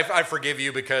 well, I forgive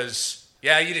you because,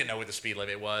 yeah, you didn't know what the speed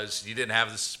limit was. You didn't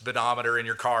have the speedometer in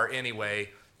your car anyway.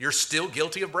 You're still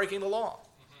guilty of breaking the law.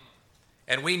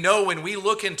 And we know when we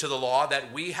look into the law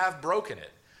that we have broken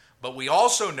it. But we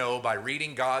also know by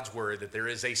reading God's word that there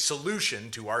is a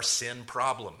solution to our sin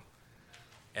problem.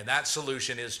 And that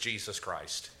solution is Jesus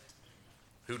Christ,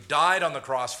 who died on the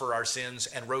cross for our sins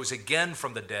and rose again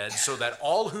from the dead so that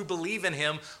all who believe in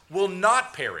him will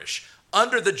not perish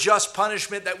under the just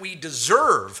punishment that we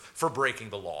deserve for breaking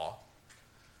the law,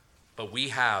 but we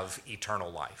have eternal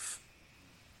life.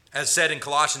 As said in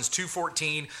Colossians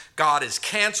 2:14, God has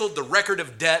canceled the record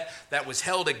of debt that was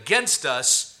held against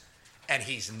us, and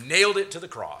he's nailed it to the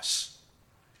cross.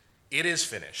 It is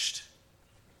finished.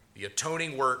 The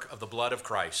atoning work of the blood of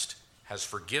Christ has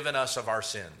forgiven us of our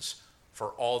sins for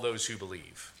all those who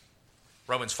believe.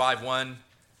 Romans 5:1,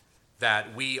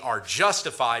 that we are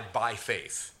justified by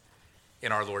faith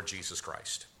in our Lord Jesus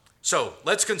Christ. So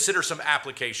let's consider some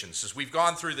applications. As we've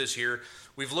gone through this here,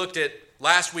 we've looked at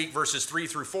last week verses 3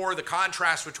 through 4, the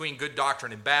contrast between good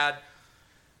doctrine and bad.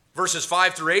 Verses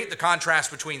 5 through 8, the contrast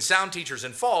between sound teachers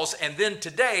and false. And then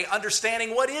today,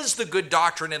 understanding what is the good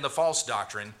doctrine and the false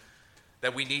doctrine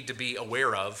that we need to be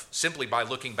aware of simply by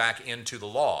looking back into the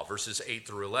law, verses 8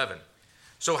 through 11.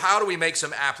 So how do we make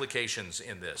some applications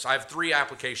in this? I have 3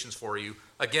 applications for you,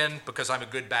 again, because I'm a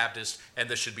good Baptist, and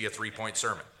this should be a 3-point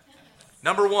sermon.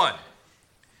 Number 1,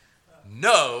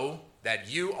 know that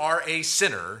you are a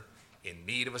sinner in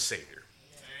need of a Savior.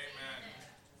 Amen.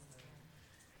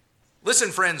 Listen,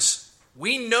 friends,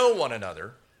 we know one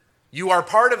another. You are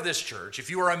part of this church. If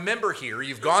you are a member here,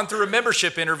 you've gone through a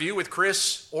membership interview with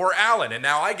Chris or Alan, and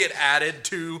now I get added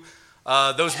to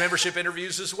those membership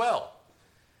interviews as well.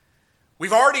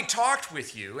 We've already talked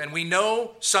with you, and we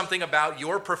know something about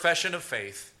your profession of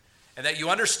faith, and that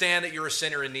you understand that you're a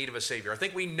sinner in need of a Savior. I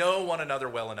think we know one another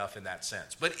well enough in that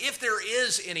sense. But if there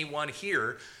is anyone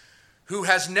here who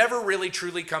has never really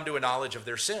truly come to a knowledge of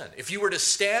their sin, if you were to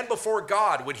stand before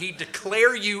God, would he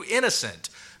declare you innocent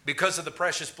because of the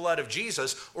precious blood of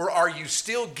Jesus, or are you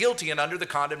still guilty and under the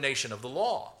condemnation of the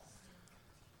law?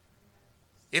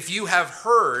 If you have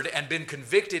heard and been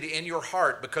convicted in your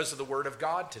heart because of the word of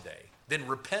God today, then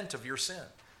repent of your sin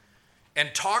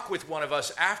and talk with one of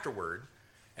us afterward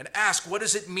and ask, what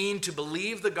does it mean to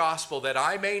believe the gospel that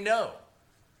I may know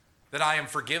that I am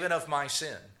forgiven of my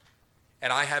sin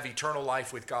and I have eternal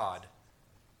life with God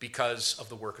because of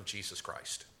the work of Jesus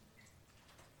Christ?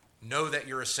 Know that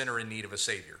you're a sinner in need of a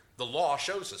Savior. The law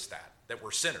shows us that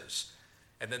we're sinners.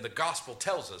 And then the gospel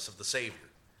tells us of the Savior.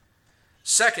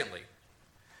 Secondly,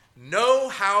 know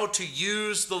how to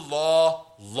use the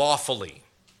law lawfully.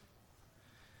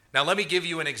 Now, let me give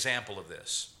you an example of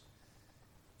this.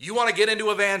 You want to get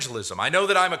into evangelism. I know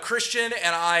that I'm a Christian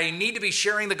and I need to be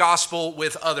sharing the gospel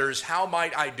with others. How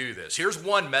might I do this? Here's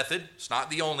one method. It's not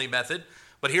the only method,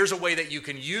 but here's a way that you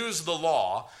can use the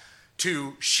law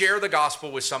to share the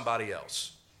gospel with somebody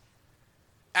else.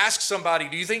 Ask somebody,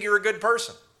 do you think you're a good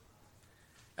person?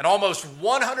 And almost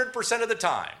 100% of the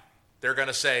time, they're going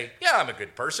to say, yeah, I'm a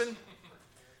good person.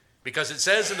 Because it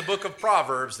says in the book of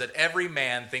Proverbs that every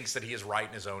man thinks that he is right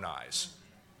in his own eyes.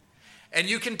 And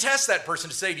you can test that person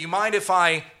to say, do you mind if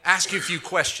I ask you a few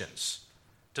questions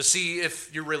to see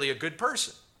if you're really a good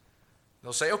person?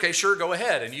 They'll say, okay, sure, go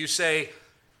ahead. And you say,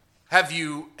 have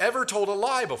you ever told a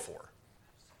lie before?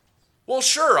 Well,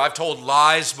 sure, I've told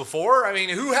lies before. I mean,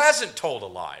 who hasn't told a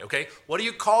lie, okay? What do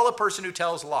you call a person who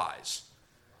tells lies?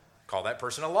 Call that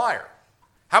person a liar.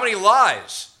 How many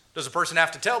lies does a person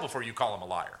have to tell before you call him a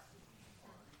liar?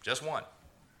 Just one.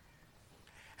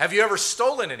 Have you ever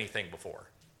stolen anything before?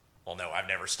 Well, no, I've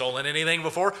never stolen anything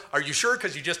before. Are you sure?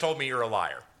 Because you just told me you're a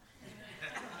liar.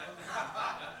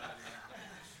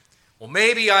 Well,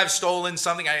 maybe I've stolen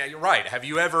something. You're right. Have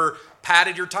you ever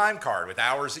padded your time card with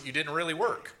hours that you didn't really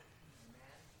work?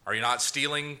 Are you not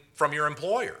stealing from your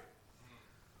employer?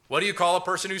 What do you call a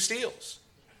person who steals?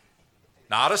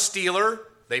 Not a stealer.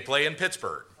 They play in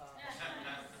Pittsburgh.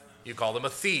 You call them a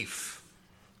thief.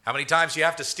 How many times do you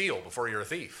have to steal before you're a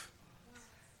thief?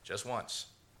 Just once.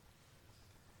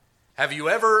 Have you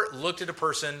ever looked at a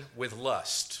person with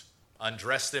lust,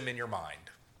 undressed them in your mind?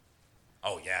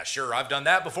 Oh yeah, sure, I've done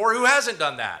that before. Who hasn't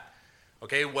done that?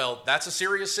 Okay, well, that's a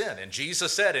serious sin. And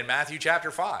Jesus said in Matthew chapter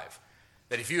 5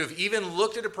 that if you have even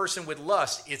looked at a person with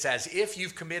lust, it's as if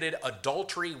you've committed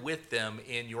adultery with them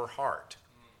in your heart.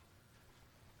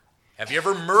 Have you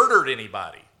ever murdered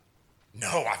anybody?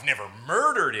 No, I've never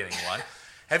murdered anyone.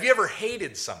 Have you ever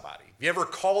hated somebody? Have you ever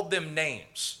called them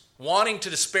names, wanting to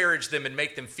disparage them and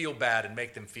make them feel bad and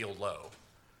make them feel low?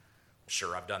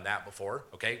 Sure, I've done that before.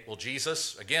 Okay, well,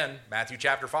 Jesus, again, Matthew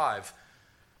chapter 5,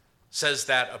 says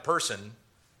that a person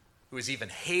who has even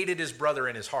hated his brother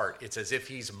in his heart, it's as if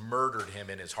he's murdered him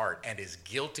in his heart and is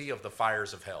guilty of the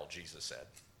fires of hell, Jesus said.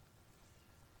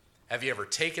 Have you ever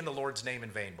taken the Lord's name in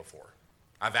vain before?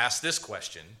 I've asked this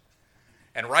question,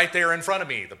 and right there in front of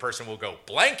me, the person will go,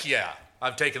 blank, yeah,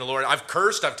 I've taken the Lord, I've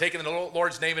cursed, I've taken the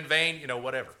Lord's name in vain,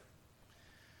 whatever.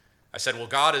 I said, well,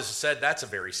 God has said that's a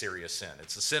very serious sin.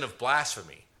 It's the sin of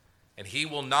blasphemy, and he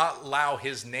will not allow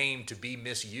his name to be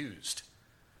misused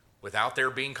without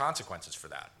there being consequences for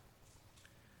that.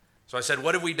 So I said,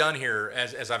 what have we done here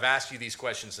as I've asked you these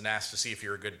questions and asked to see if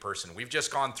you're a good person? We've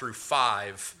just gone through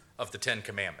 5 of the 10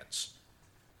 commandments.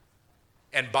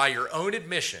 And by your own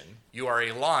admission, you are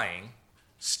a lying,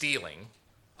 stealing,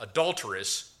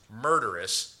 adulterous,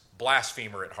 murderous,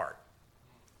 blasphemer at heart.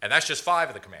 And that's just 5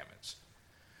 of the commandments.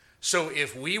 So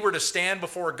if we were to stand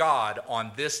before God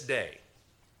on this day,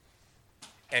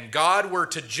 and God were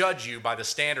to judge you by the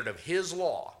standard of his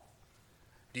law,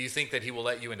 do you think that he will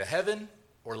let you into heaven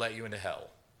or let you into hell?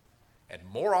 And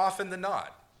more often than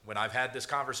not, when I've had this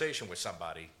conversation with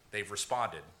somebody, they've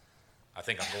responded, I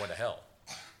think I'm going to hell.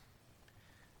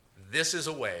 This is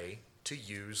a way to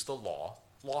use the law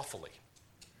lawfully.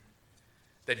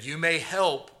 that you may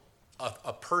help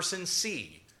a person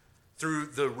see through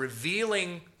the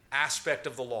revealing aspect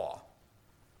of the law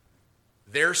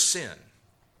their sin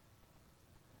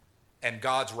and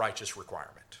God's righteous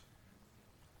requirement.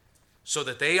 So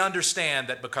that they understand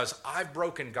that because I've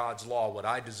broken God's law, what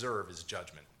I deserve is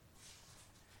judgment.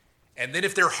 And then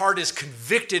if their heart is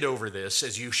convicted over this,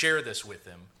 as you share this with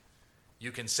them,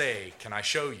 you can say, can I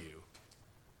show you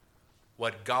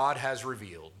what God has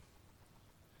revealed,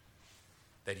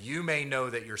 that you may know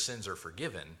that your sins are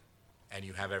forgiven and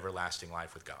you have everlasting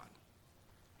life with God.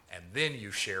 And then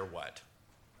you share what?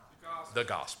 The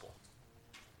gospel.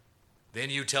 Then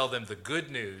you tell them the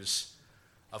good news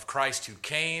of Christ who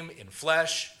came in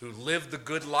flesh, who lived the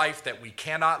good life that we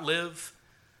cannot live,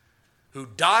 who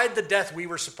died the death we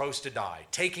were supposed to die,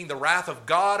 taking the wrath of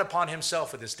God upon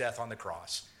himself with his death on the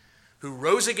cross, who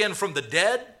rose again from the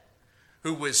dead,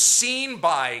 who was seen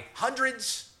by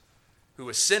hundreds, who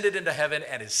ascended into heaven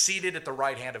and is seated at the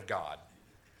right hand of God,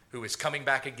 who is coming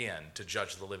back again to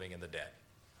judge the living and the dead.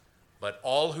 But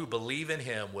all who believe in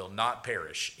him will not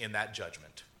perish in that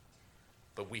judgment,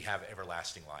 but we have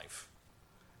everlasting life.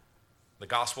 The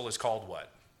gospel is called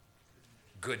what?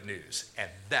 Good news.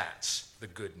 And that's the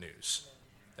good news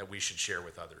that we should share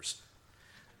with others.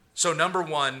 So number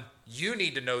one, you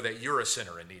need to know that you're a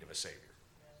sinner in need of a Savior.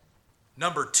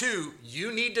 Number two,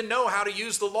 you need to know how to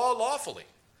use the law lawfully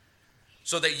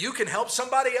so that you can help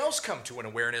somebody else come to an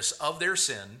awareness of their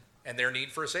sin and their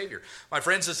need for a Savior. My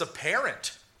friends, as a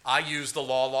parent, I use the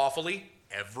law lawfully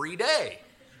every day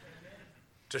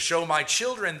to show my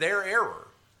children their error,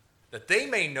 that they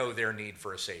may know their need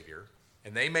for a Savior,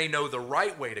 and they may know the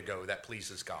right way to go that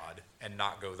pleases God and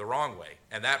not go the wrong way.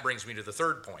 And that brings me to the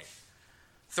third point.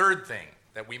 Third thing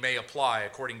that we may apply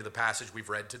according to the passage we've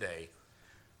read today: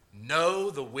 know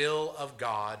the will of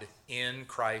God in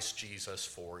Christ Jesus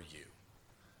for you.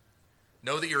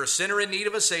 Know that you're a sinner in need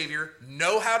of a Savior.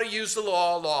 Know how to use the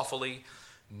law lawfully.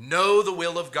 Know the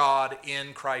will of God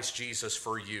in Christ Jesus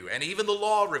for you. And even the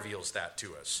law reveals that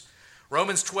to us.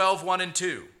 Romans 12, 1 and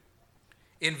 2.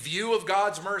 In view of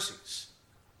God's mercies,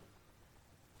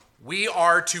 we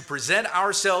are to present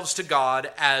ourselves to God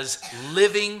as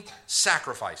living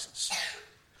sacrifices,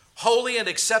 holy and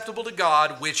acceptable to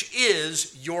God, which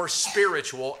is your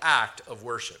spiritual act of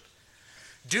worship.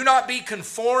 Do not be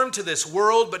conformed to this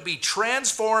world, but be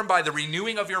transformed by the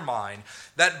renewing of your mind,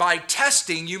 that by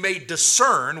testing you may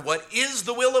discern what is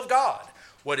the will of God,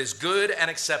 what is good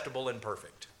and acceptable and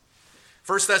perfect.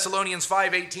 1 Thessalonians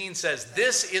 5:18 says,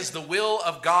 this is the will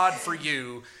of God for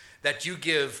you, that you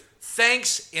give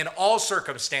thanks in all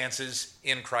circumstances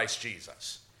in Christ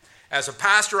Jesus. As a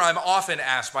pastor, I'm often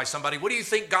asked by somebody, what do you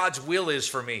think God's will is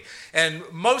for me? And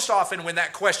most often when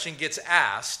that question gets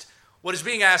asked, what is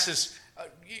being asked is,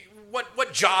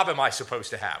 what job am I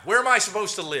supposed to have? Where am I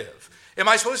supposed to live? Am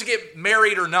I supposed to get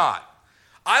married or not?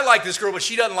 I like this girl, but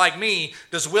she doesn't like me.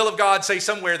 Does the will of God say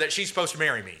somewhere that she's supposed to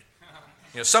marry me?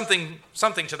 Something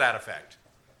to that effect.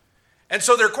 And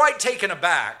so they're quite taken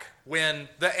aback when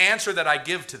the answer that I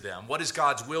give to them, what is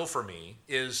God's will for me,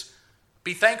 is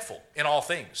be thankful in all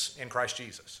things in Christ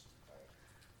Jesus.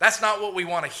 That's not what we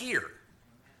want to hear.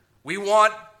 We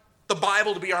want the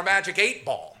Bible to be our magic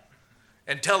 8-ball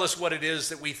and tell us what it is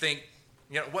that we think,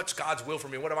 what's God's will for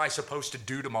me? What am I supposed to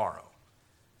do tomorrow?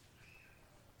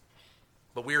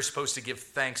 But we are supposed to give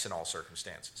thanks in all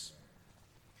circumstances.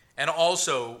 And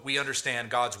also, we understand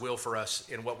God's will for us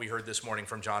in what we heard this morning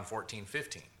from John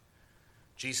 14:15.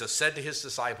 Jesus said to his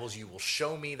disciples, you will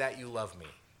show me that you love me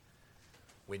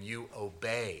when you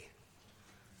obey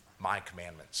my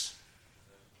commandments.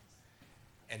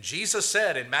 And Jesus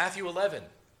said in Matthew 11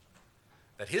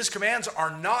 that his commands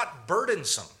are not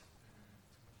burdensome.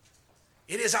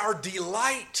 It is our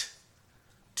delight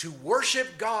to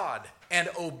worship God and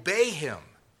obey him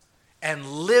and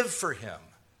live for him,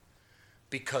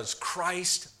 because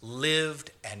Christ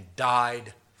lived and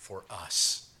died for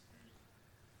us.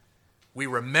 We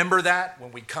remember that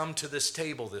when we come to this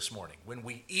table this morning. When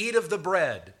we eat of the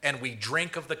bread and we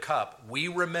drink of the cup, we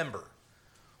remember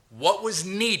what was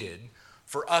needed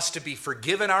for us to be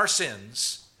forgiven our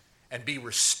sins and be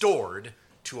restored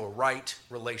to a right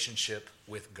relationship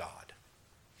with God.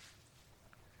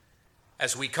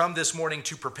 As we come this morning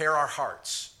to prepare our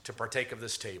hearts to partake of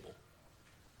this table,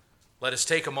 let us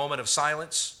take a moment of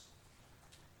silence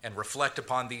and reflect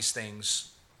upon these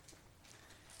things,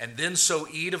 and then so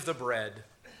eat of the bread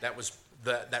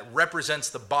that represents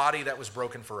the body that was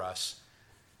broken for us,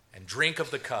 and drink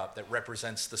of the cup that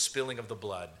represents the spilling of the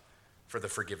blood for the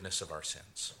forgiveness of our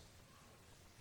sins.